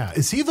 Yeah.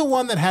 Is he the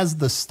one that has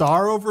the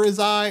star over his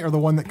eye or the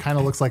one that kind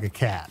of looks like a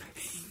cat?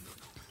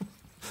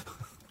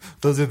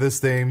 Those are the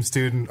same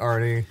student,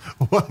 Arnie.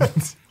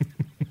 What?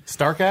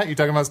 Starcat? You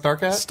talking about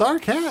Starcat?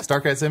 Starcat.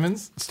 Starcat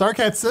Simmons?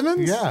 Starcat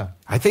Simmons? Yeah.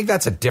 I think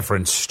that's a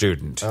different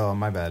student. Oh,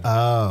 my bad.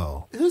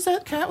 Oh. Who's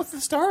that cat with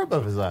the star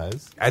above his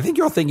eyes? I think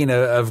you're thinking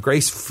of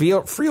Grace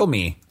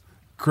Freelme.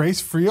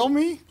 Grace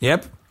Freelme?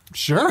 Yep.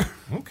 Sure.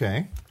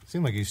 Okay.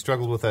 Seemed like you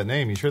struggled with that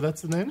name. You sure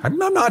that's the name? I'm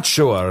not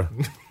sure.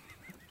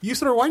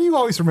 Usador, why do you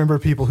always remember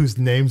people whose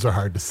names are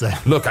hard to say?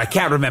 Look, I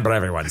can't remember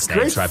everyone's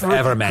names I've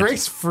ever met.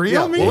 Grace Freelme?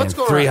 Yeah, well, let's In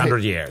go 300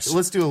 around. Hey, years.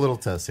 Let's do a little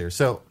test here.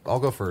 So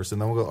I'll go first,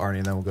 and then we'll go Arnie,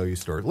 and then we'll go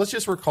Usador. Let's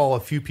just recall a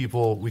few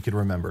people we could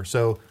remember.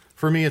 So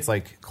for me, it's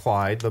like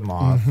Clyde the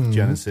Moth,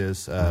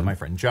 Genesis, my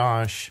friend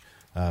Josh,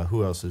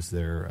 Who else is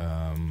there?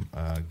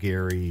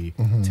 Gary,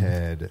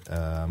 Ted,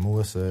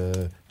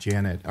 Melissa,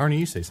 Janet. Arnie,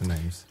 you say some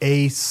names.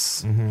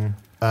 Ace,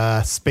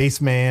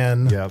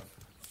 Spaceman. Yep.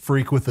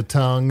 Freak with the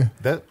tongue.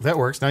 That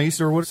works. Now, you,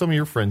 sir, what are some of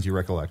your friends you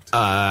recollect?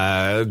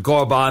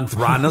 Gorbanth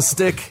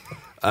Ranelstick,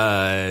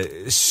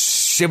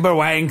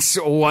 Shimmerwanks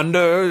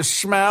Wonder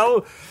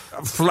Schmel,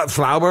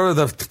 Flower,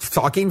 the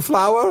talking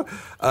flower,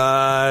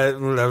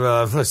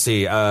 let's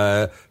see,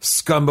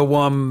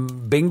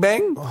 Scumbawum Bing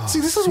Bang. See,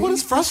 this is what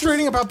is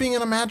frustrating about being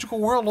in a magical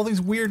world, all these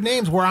weird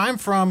names. Where I'm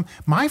from,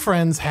 my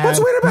friends have What's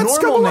weird about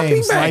normal Scumbawum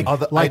names Bing Bang?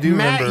 like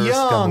Matt remember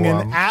Young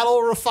Scumbawum. and Adel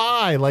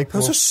Rafai. Like,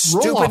 Those are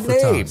roll off stupid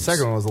the tongue. names.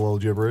 Second one was a little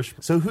gibberish.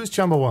 So who's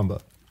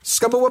Chumbawamba?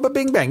 Scumbawumba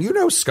Bing Bang. You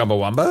know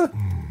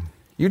Scumbawumba.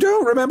 You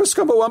don't remember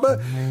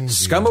Scumbawumba?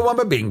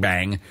 Scumbawumba Bing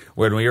Bang,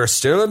 when we were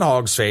still in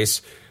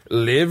Hogsface,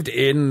 lived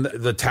in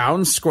the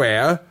town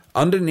square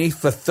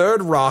underneath the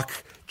third rock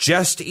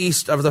just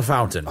east of the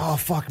fountain. Oh,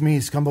 fuck me,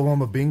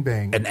 Scumbawamba Bing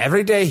Bang. And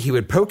every day he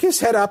would poke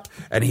his head up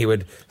and he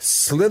would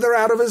slither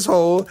out of his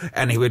hole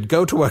and he would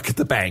go to work at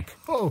the bank.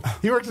 Oh,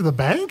 he worked at the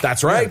bank?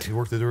 That's right. He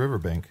worked at the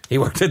riverbank. He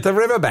worked at the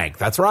riverbank.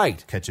 That's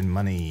right. Catching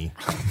money.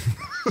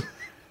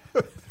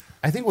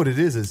 I think what it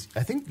is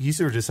I think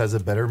Usador just has a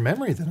better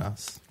memory than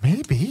us.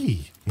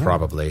 Maybe.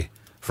 Probably.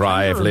 For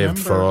I have lived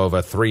for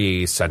over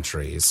 3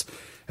 centuries.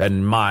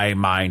 And my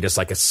mind is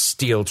like a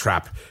steel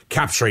trap,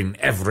 capturing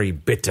every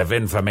bit of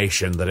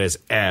information that has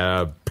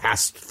ever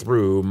passed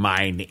through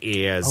mine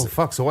ears. Oh,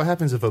 fuck. So what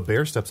happens if a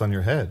bear steps on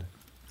your head?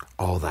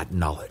 All that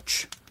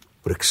knowledge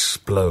would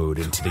explode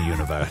into the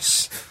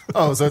universe.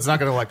 Oh, so it's not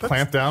going to, like,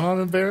 clamp down on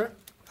a bear?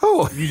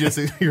 Oh, You just,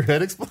 your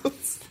head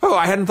explodes? oh,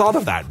 I hadn't thought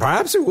of that.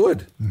 Perhaps it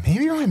would.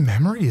 Maybe my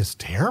memory is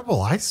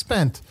terrible. I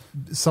spent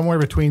somewhere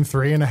between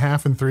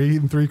 3.5 and 3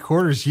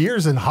 3/4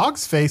 years in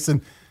Hogsface,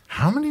 and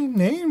how many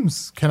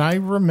names can I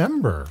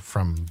remember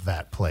from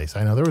that place?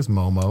 I know there was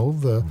Momo,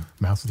 the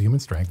mouse with human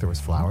strength. There was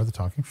Flower, the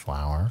talking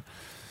flower.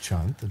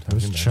 Chunt. There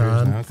was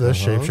Chunt, the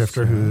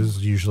shapeshifter,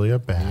 who's usually a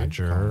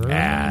badger.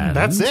 And-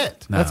 That's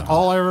it. No. That's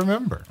all I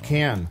remember.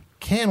 Can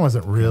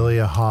wasn't really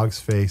a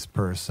Hogsface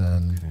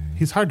person.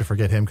 He's hard to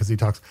forget him because he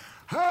talks.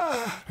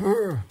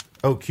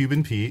 Oh,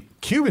 Cuban Pete.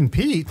 Cuban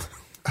Pete?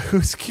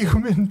 Who's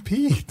Cuban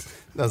Pete?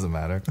 Doesn't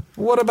matter.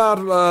 What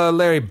about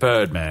Larry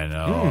Birdman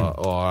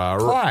or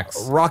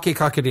Clax. Rocky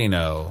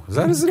Coccodino? Is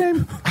that his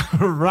name?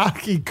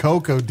 Rocky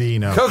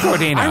Cocodino.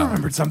 Cocodino. I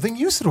remembered something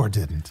Usador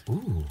didn't.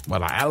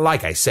 Well,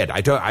 like I said,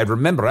 I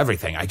remember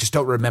everything. I just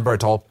don't remember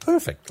it all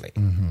perfectly.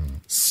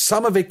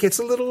 Some of it gets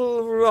a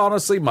little,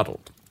 honestly,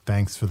 muddled.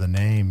 Thanks for the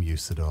name,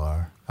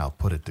 Usador. I'll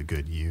put it to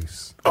good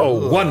use.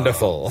 Oh,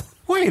 wonderful.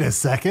 Wait a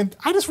second.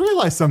 I just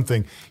realized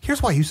something.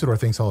 Here's why Usador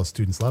thinks all his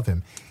students love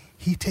him.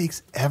 He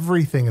takes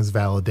everything as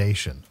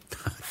validation.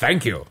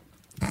 Thank you.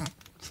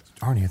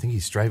 Arnie, I think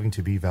he's striving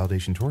to be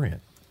validation-torian.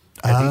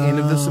 At the end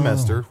of the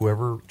semester,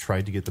 whoever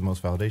tried to get the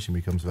most validation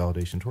becomes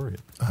validation-torian.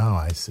 Oh,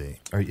 I see.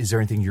 Is there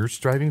anything you're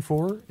striving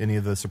for? Any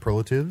of the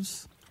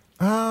superlatives?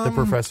 The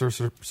professor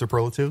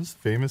superlatives,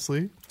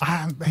 famously?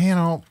 I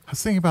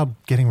was thinking about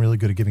getting really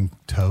good at giving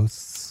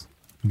toasts,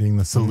 being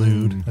the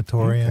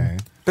salutatorian. Okay.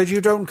 But you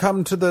don't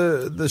come to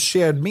the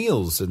shared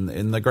meals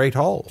in the Great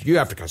Hall. You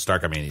have to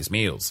start coming to these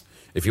meals.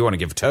 If you want to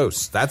give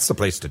toasts, that's the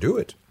place to do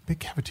it. Big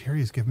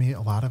cafeterias give me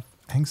a lot of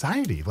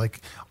anxiety. Like,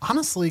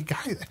 honestly,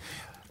 guys,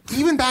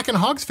 even back in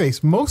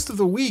Hogsface, most of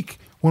the week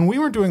when we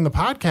were doing the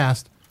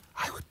podcast,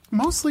 I would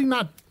mostly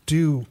not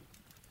do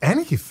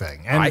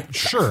anything. And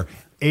sure,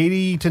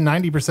 80 to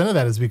 90% of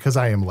that is because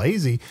I am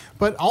lazy.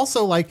 But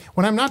also, like,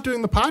 when I'm not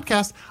doing the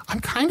podcast, I'm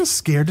kind of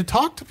scared to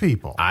talk to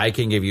people. I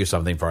can give you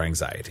something for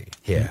anxiety.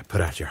 Here,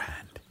 put out your hand.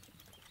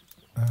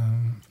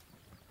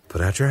 Put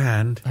out your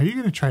hand. Are you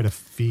going to try to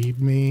feed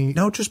me?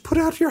 No, just put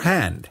out your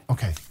hand.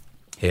 Okay.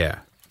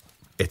 Here.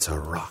 It's a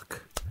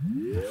rock.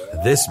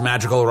 This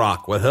magical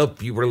rock will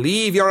help you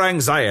relieve your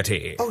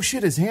anxiety. Oh,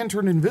 shit, his hand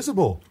turned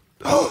invisible.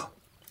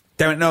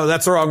 Damn it, no,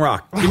 that's the wrong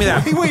rock. Give me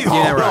that. Wait, Give me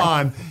that hold rock.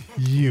 on.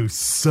 You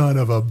son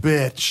of a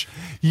bitch.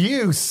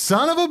 You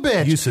son of a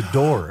bitch.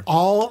 Usador.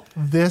 All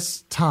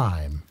this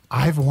time,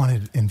 I've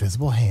wanted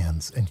invisible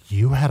hands, and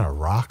you had a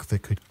rock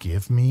that could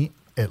give me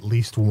at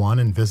least one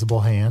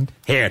invisible hand?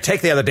 Here,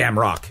 take the other damn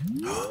rock.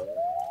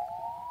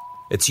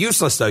 It's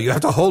useless, though. You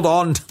have to hold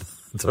on to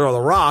the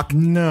rock.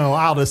 No,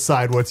 I'll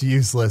decide what's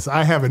useless.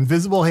 I have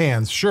invisible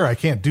hands. Sure, I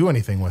can't do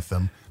anything with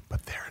them,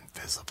 but they're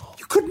invisible.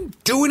 You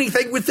couldn't do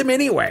anything with them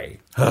anyway.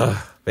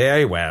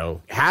 Very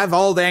well. Have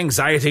all the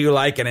anxiety you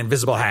like and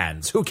invisible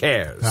hands. Who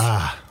cares?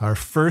 Our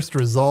first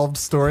resolved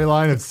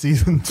storyline of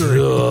season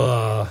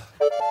 3.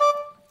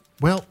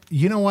 Well,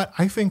 you know what?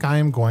 I think I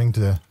am going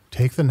to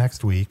take the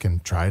next week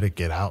and try to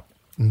get out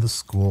in the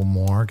school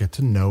more, get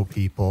to know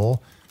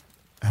people,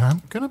 and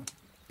I'm going to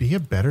be a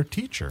better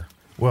teacher.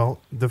 Well,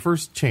 the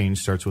first change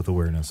starts with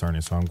awareness,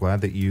 Arnie, so I'm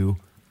glad that you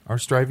are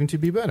striving to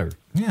be better.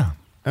 Yeah.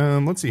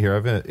 Let's see here. I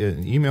have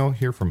an email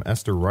here from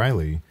Esther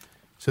Riley. It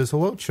says,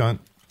 hello,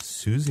 Chunt.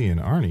 Susie and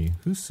Arnie.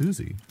 Who's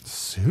Susie?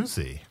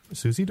 Susie?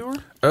 Susie Door?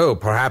 Oh,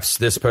 perhaps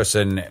this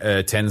person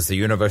attends the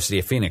University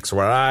of Phoenix,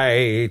 where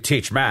I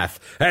teach math,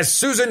 as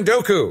Susan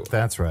Doku.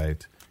 That's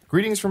right.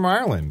 Greetings from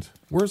Ireland.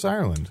 Where's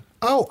Ireland?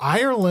 Oh,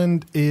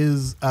 Ireland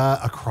is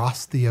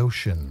across the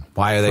ocean.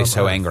 Why are they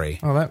so Earth. angry?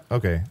 Oh,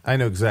 okay. I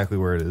know exactly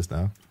where it is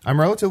now. I'm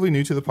relatively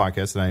new to the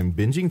podcast and I am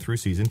binging through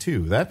season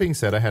 2. That being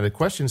said, I had a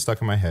question stuck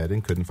in my head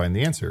and couldn't find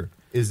the answer.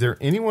 Is there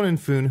anyone in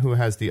Foon who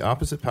has the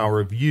opposite power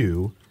of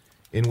you,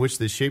 in which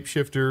the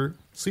shapeshifter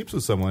sleeps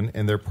with someone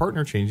and their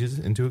partner changes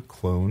into a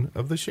clone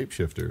of the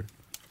shapeshifter?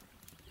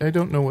 I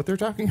don't know what they're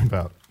talking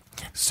about.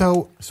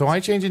 So I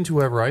change into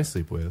whoever I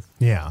sleep with.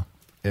 Yeah.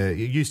 It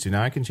used to.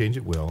 Now I can change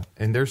at will.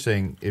 And they're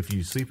saying if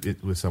you sleep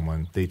with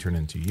someone, they turn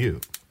into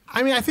you.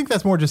 I mean, I think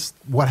that's more just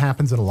what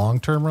happens in a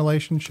long-term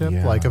relationship.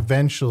 Yeah. Like,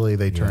 eventually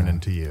they turn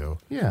into you.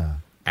 Yeah.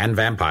 And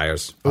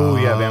vampires. Oh,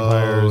 yeah,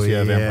 vampires.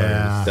 Yeah, yeah.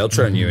 vampires. They'll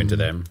turn you into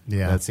them.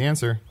 Yeah. That's the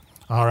answer.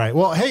 All right.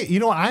 Well, hey, you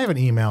know what? I have an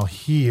email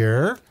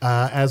here.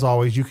 As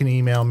always, you can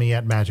email me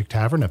at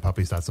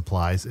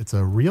magictavern@puppies.supplies. It's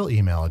a real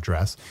email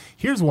address.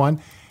 Here's one.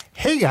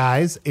 Hey,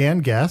 guys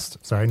and guest.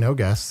 Sorry, no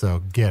guest,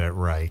 so get it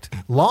right.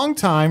 Long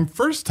time,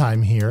 first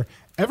time here.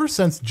 Ever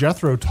since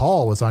Jethro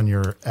Tull was on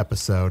your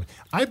episode,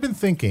 I've been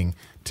thinking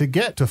to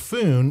get to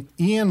Foon,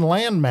 Ian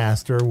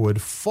Landmaster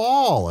would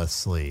fall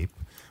asleep,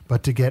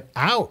 but to get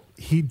out,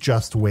 he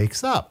just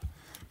wakes up.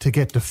 To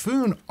get to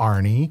Foon,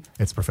 Arnie,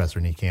 it's Professor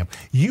Niekamp,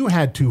 you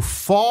had to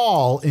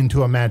fall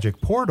into a magic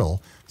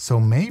portal, so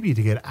maybe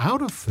to get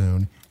out of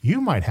Foon,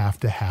 you might have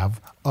to have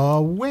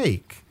a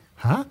wake.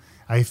 Huh?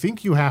 I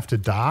think you have to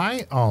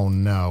die? Oh,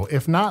 no.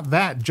 If not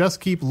that, just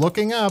keep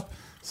looking up.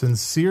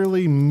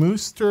 Sincerely,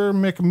 Mooster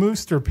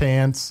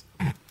McMoosterpants.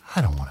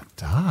 I don't want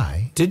to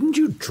die. Didn't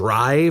you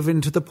drive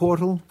into the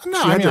portal? No,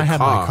 You I mean, your I had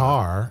my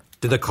car.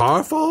 Did the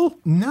car fall?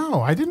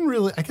 No, I didn't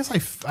really. I guess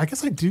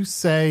I do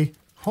say,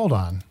 hold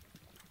on.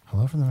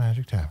 Hello from the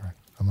Magic Tavern,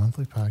 a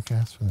monthly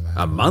podcast for the Magic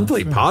A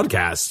monthly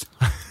podcast?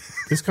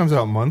 This comes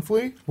out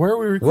monthly? Why are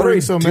we recording What are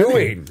you so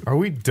doing? many? Are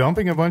we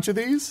dumping a bunch of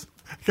these?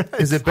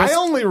 Is it best? I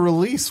only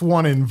release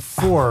one in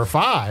 4 or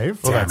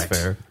 5. Well, Damn that's it.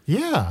 fair.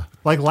 Yeah.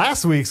 Like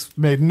last week's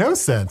made no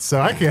sense, so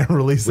I can't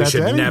release We that to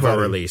should anybody.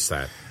 never release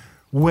that.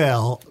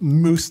 Well,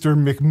 Mooster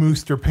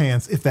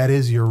McMoosterpants, if that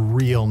is your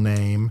real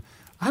name,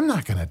 I'm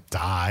not going to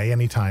die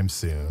anytime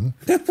soon.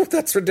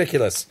 That's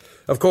ridiculous.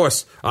 Of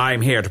course,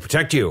 I'm here to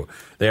protect you.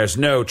 There's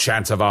no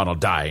chance of Arnold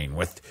dying,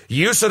 with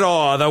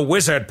Usador the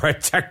wizard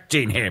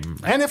protecting him.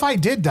 And if I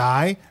did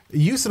die,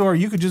 Usador,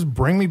 you could just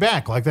bring me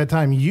back. Like that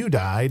time you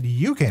died,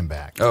 you came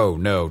back. Oh,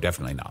 no,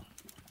 definitely not.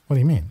 What do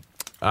you mean?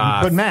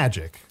 But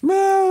magic.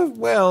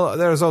 Well,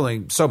 there's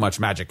only so much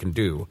magic can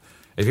do.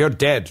 If you're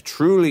dead,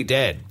 truly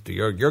dead,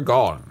 you're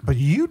gone. But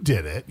you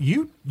did it.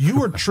 You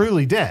were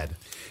truly dead.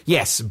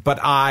 Yes, but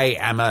I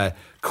am a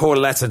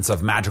coalescence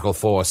of magical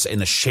force in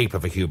the shape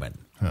of a human.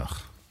 Ugh.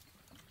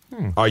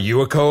 Are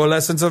you a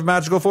coalescence of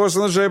magical force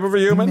in the shape of a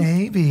human?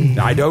 Maybe.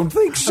 I don't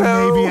think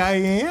so. Maybe I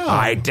am.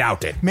 I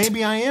doubt it.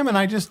 Maybe I am, and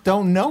I just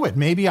don't know it.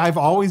 Maybe I've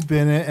always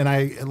been it, and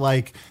I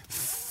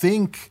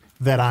think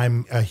that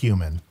I'm a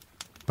human,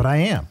 but I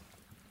am.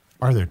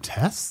 Are there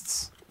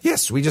tests?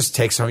 Yes, we just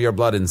take some of your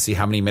blood and see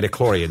how many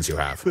midichlorians you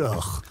have.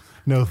 Ugh.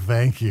 No,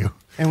 thank you.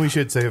 And we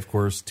should say, of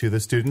course, to the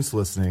students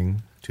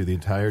listening, to the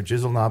entire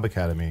Jizzle Knob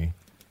Academy,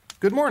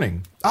 good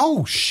morning.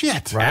 Oh,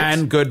 shit. Right.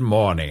 And good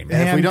morning. And if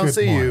we And don't good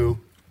see morning. you,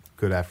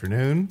 good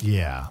afternoon,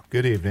 Yeah.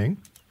 good evening.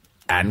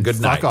 And good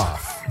night. Fuck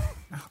off.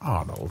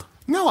 Arnold.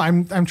 No,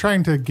 I'm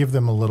trying to give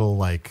them a little,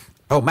 like,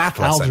 Oh, math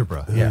lesson.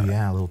 algebra. Ooh,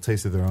 yeah, a little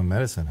taste of their own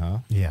medicine, huh?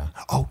 Yeah.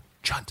 Oh,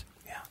 Chunt.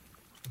 Yeah.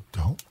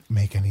 Don't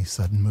make any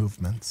sudden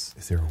movements.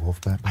 Is there a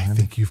wolf back I behind?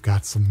 think you've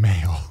got some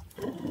mail.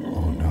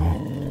 Oh,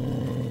 no.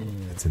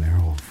 It's an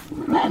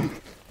airwolf.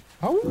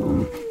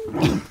 Oh.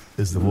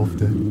 Is the wolf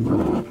dead?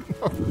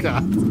 Oh,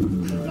 God.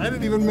 I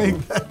didn't even make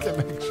that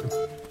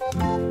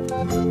connection.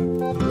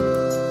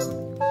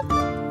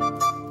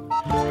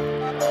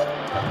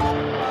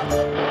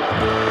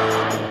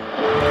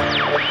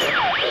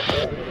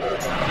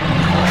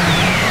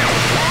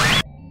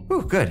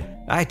 Ooh, good.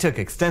 I took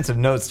extensive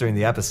notes during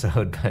the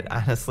episode, but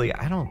honestly,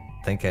 I don't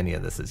think any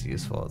of this is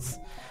useful.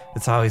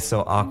 It's always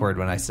so awkward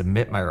when I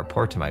submit my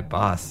report to my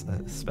boss,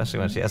 especially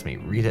when she has me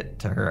read it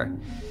to her.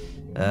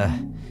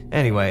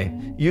 Anyway,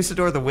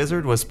 Usador the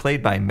Wizard was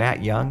played by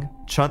Matt Young.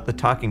 Chunt the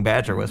Talking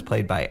Badger was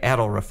played by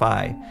Adil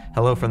Rafai.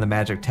 Hello from the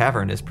Magic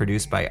Tavern is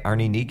produced by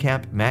Arnie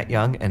Niekamp, Matt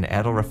Young, and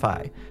Adil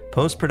Rafai.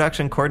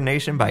 Post-production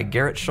coordination by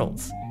Garrett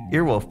Schultz.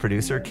 Earwolf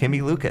producer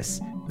Kimmy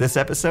Lucas. This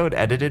episode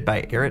edited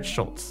by Garrett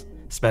Schultz.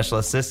 Special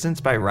assistance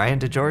by Ryan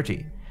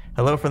DeGiorgi.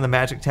 Hello from the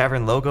Magic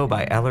Tavern logo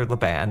by Allard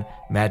Laban.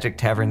 Magic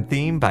Tavern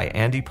theme by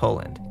Andy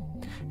Poland.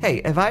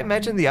 Hey, have I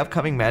mentioned the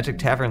upcoming Magic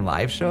Tavern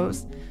live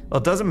shows? Well,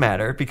 it doesn't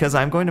matter because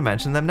I'm going to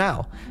mention them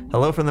now.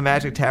 Hello from the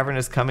Magic Tavern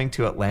is coming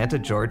to Atlanta,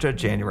 Georgia,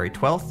 January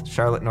 12th,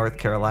 Charlotte, North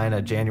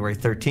Carolina, January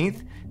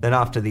 13th, then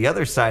off to the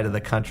other side of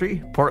the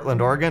country, Portland,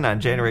 Oregon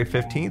on January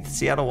 15th,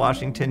 Seattle,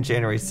 Washington,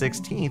 January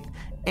 16th,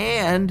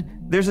 And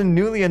there's a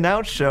newly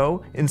announced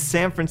show in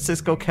San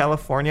Francisco,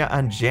 California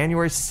on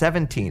January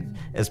 17th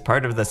as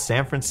part of the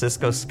San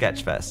Francisco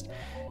Sketchfest.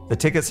 The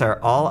tickets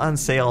are all on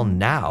sale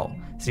now,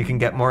 so you can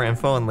get more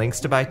info and links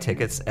to buy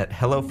tickets at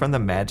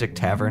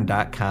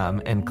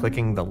hellofromthemagictavern.com and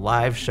clicking the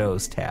live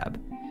shows tab.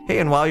 Hey,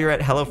 and while you're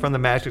at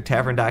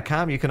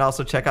hellofromthemagictavern.com, you can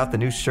also check out the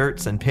new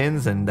shirts and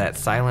pins and that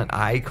silent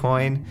eye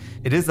coin.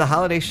 It is the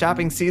holiday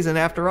shopping season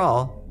after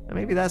all, and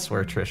maybe that's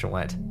where Trisha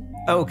went.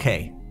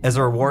 Okay, as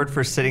a reward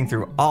for sitting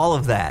through all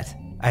of that,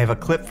 I have a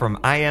clip from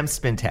I Am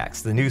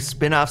Spintax, the new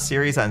spin-off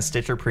series on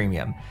Stitcher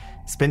Premium.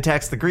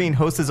 Spintax the Green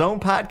hosts his own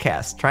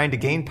podcast, trying to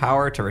gain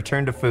power to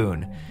return to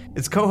Foon.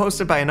 It's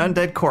co-hosted by an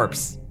undead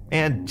corpse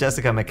and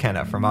Jessica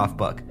McKenna from Off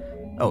Book.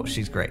 Oh,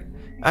 she's great.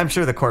 I'm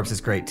sure the corpse is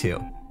great too.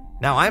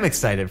 Now I'm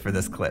excited for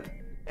this clip.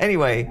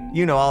 Anyway,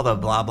 you know all the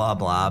blah blah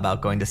blah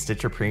about going to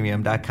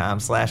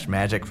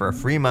StitcherPremium.com/magic for a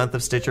free month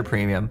of Stitcher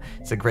Premium.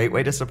 It's a great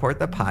way to support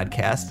the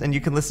podcast, and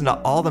you can listen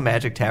to all the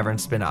Magic Tavern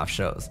spin-off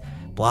shows.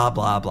 Blah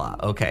blah blah.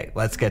 Okay,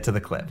 let's get to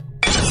the clip.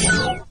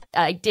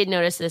 I did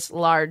notice this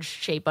large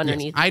shape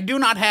underneath. Yes, I do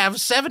not have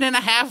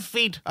 7.5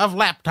 feet of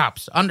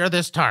laptops under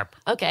this tarp.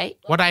 Okay.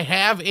 What I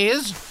have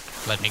is,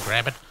 let me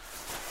grab it,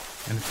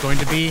 and it's going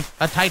to be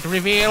a tight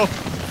reveal.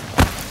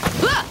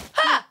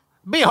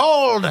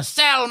 Behold,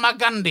 Sal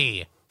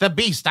Magundy, the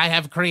beast I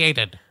have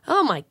created.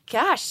 Oh my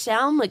gosh,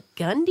 Sal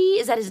Magundy?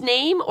 Is that his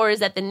name, or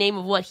is that the name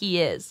of what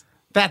he is?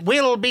 That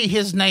will be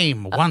his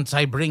name once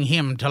I bring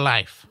him to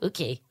life.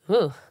 Okay.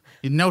 Ooh.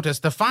 You notice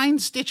the fine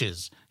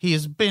stitches. He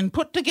has been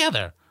put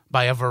together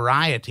by a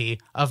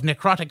variety of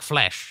necrotic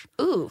flesh.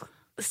 Ooh,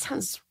 this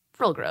sounds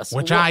real gross.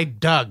 Which I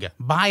dug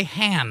by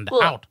hand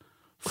out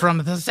from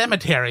the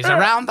cemeteries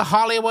around the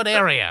Hollywood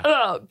area.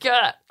 Oh,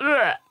 God.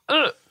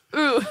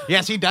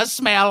 Yes, he does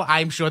smell.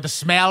 I'm sure the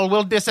smell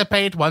will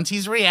dissipate once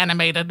he's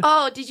reanimated.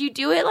 Oh, did you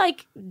do it,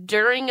 like,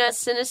 during a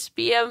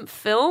Cinespium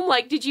film?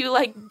 Like, did you,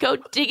 like, go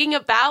digging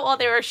about while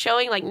they were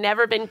showing, like,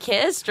 Never Been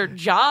Kissed or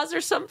Jaws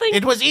or something?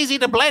 It was easy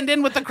to blend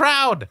in with the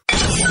crowd.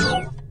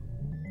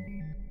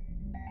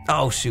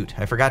 Oh, shoot.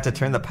 I forgot to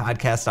turn the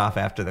podcast off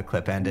after the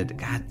clip ended.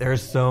 God,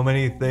 there's so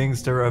many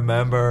things to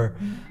remember.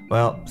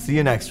 Well, see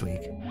you next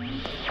week.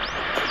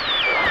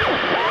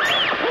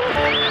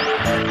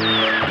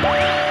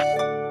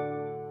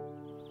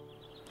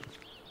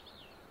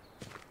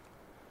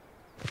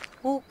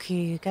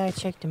 Okay, I gotta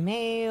check the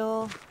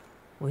mail.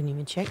 Wouldn't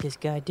even check this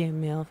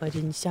goddamn mail if I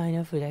didn't sign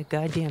up for that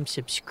goddamn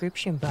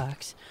subscription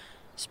box.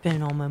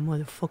 Spend all my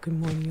motherfucking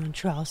money on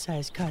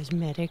trial-size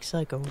cosmetics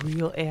like a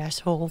real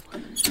asshole.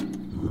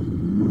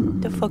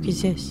 The fuck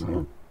is this?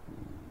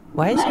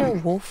 Why is there a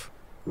wolf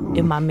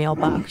in my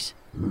mailbox?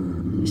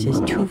 It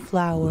says to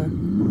flower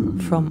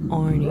from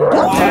Arnie.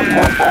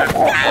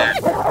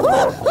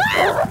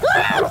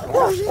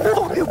 You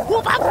fucking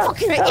wolf! I'm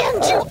fucking gonna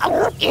end you! I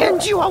will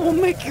end you! I will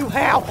make you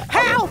howl!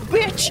 Howl,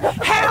 bitch!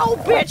 Howl,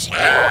 bitch!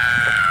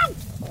 Howl!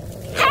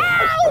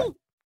 Howl!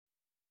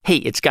 Hey,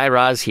 it's Guy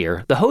Raz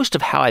here, the host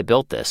of How I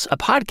Built This, a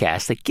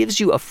podcast that gives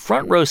you a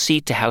front row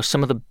seat to how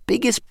some of the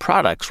biggest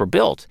products were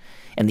built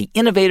and the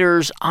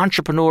innovators,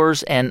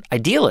 entrepreneurs, and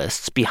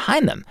idealists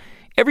behind them.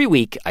 Every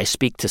week, I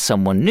speak to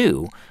someone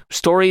new.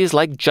 Stories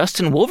like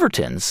Justin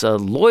Wolverton's, a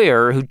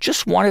lawyer who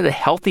just wanted a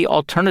healthy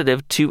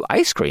alternative to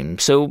ice cream,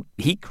 so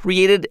he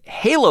created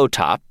Halo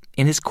Top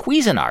in his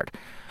Cuisinart.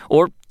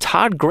 Or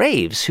Todd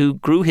Graves, who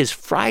grew his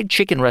fried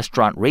chicken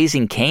restaurant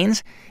Raising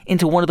Cane's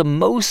into one of the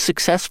most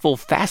successful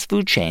fast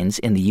food chains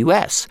in the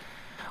U.S.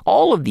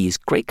 All of these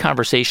great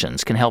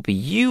conversations can help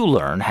you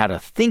learn how to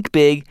think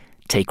big,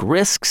 take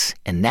risks,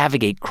 and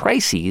navigate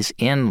crises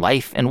in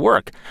life and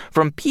work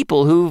from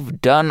people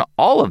who've done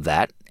all of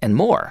that and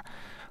more.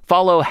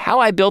 Follow How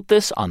I Built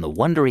This on the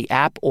Wondery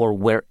app or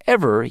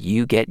wherever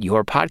you get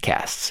your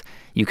podcasts.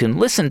 You can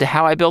listen to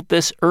How I Built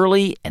This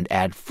early and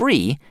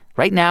ad-free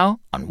right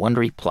now on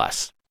Wondery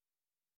Plus.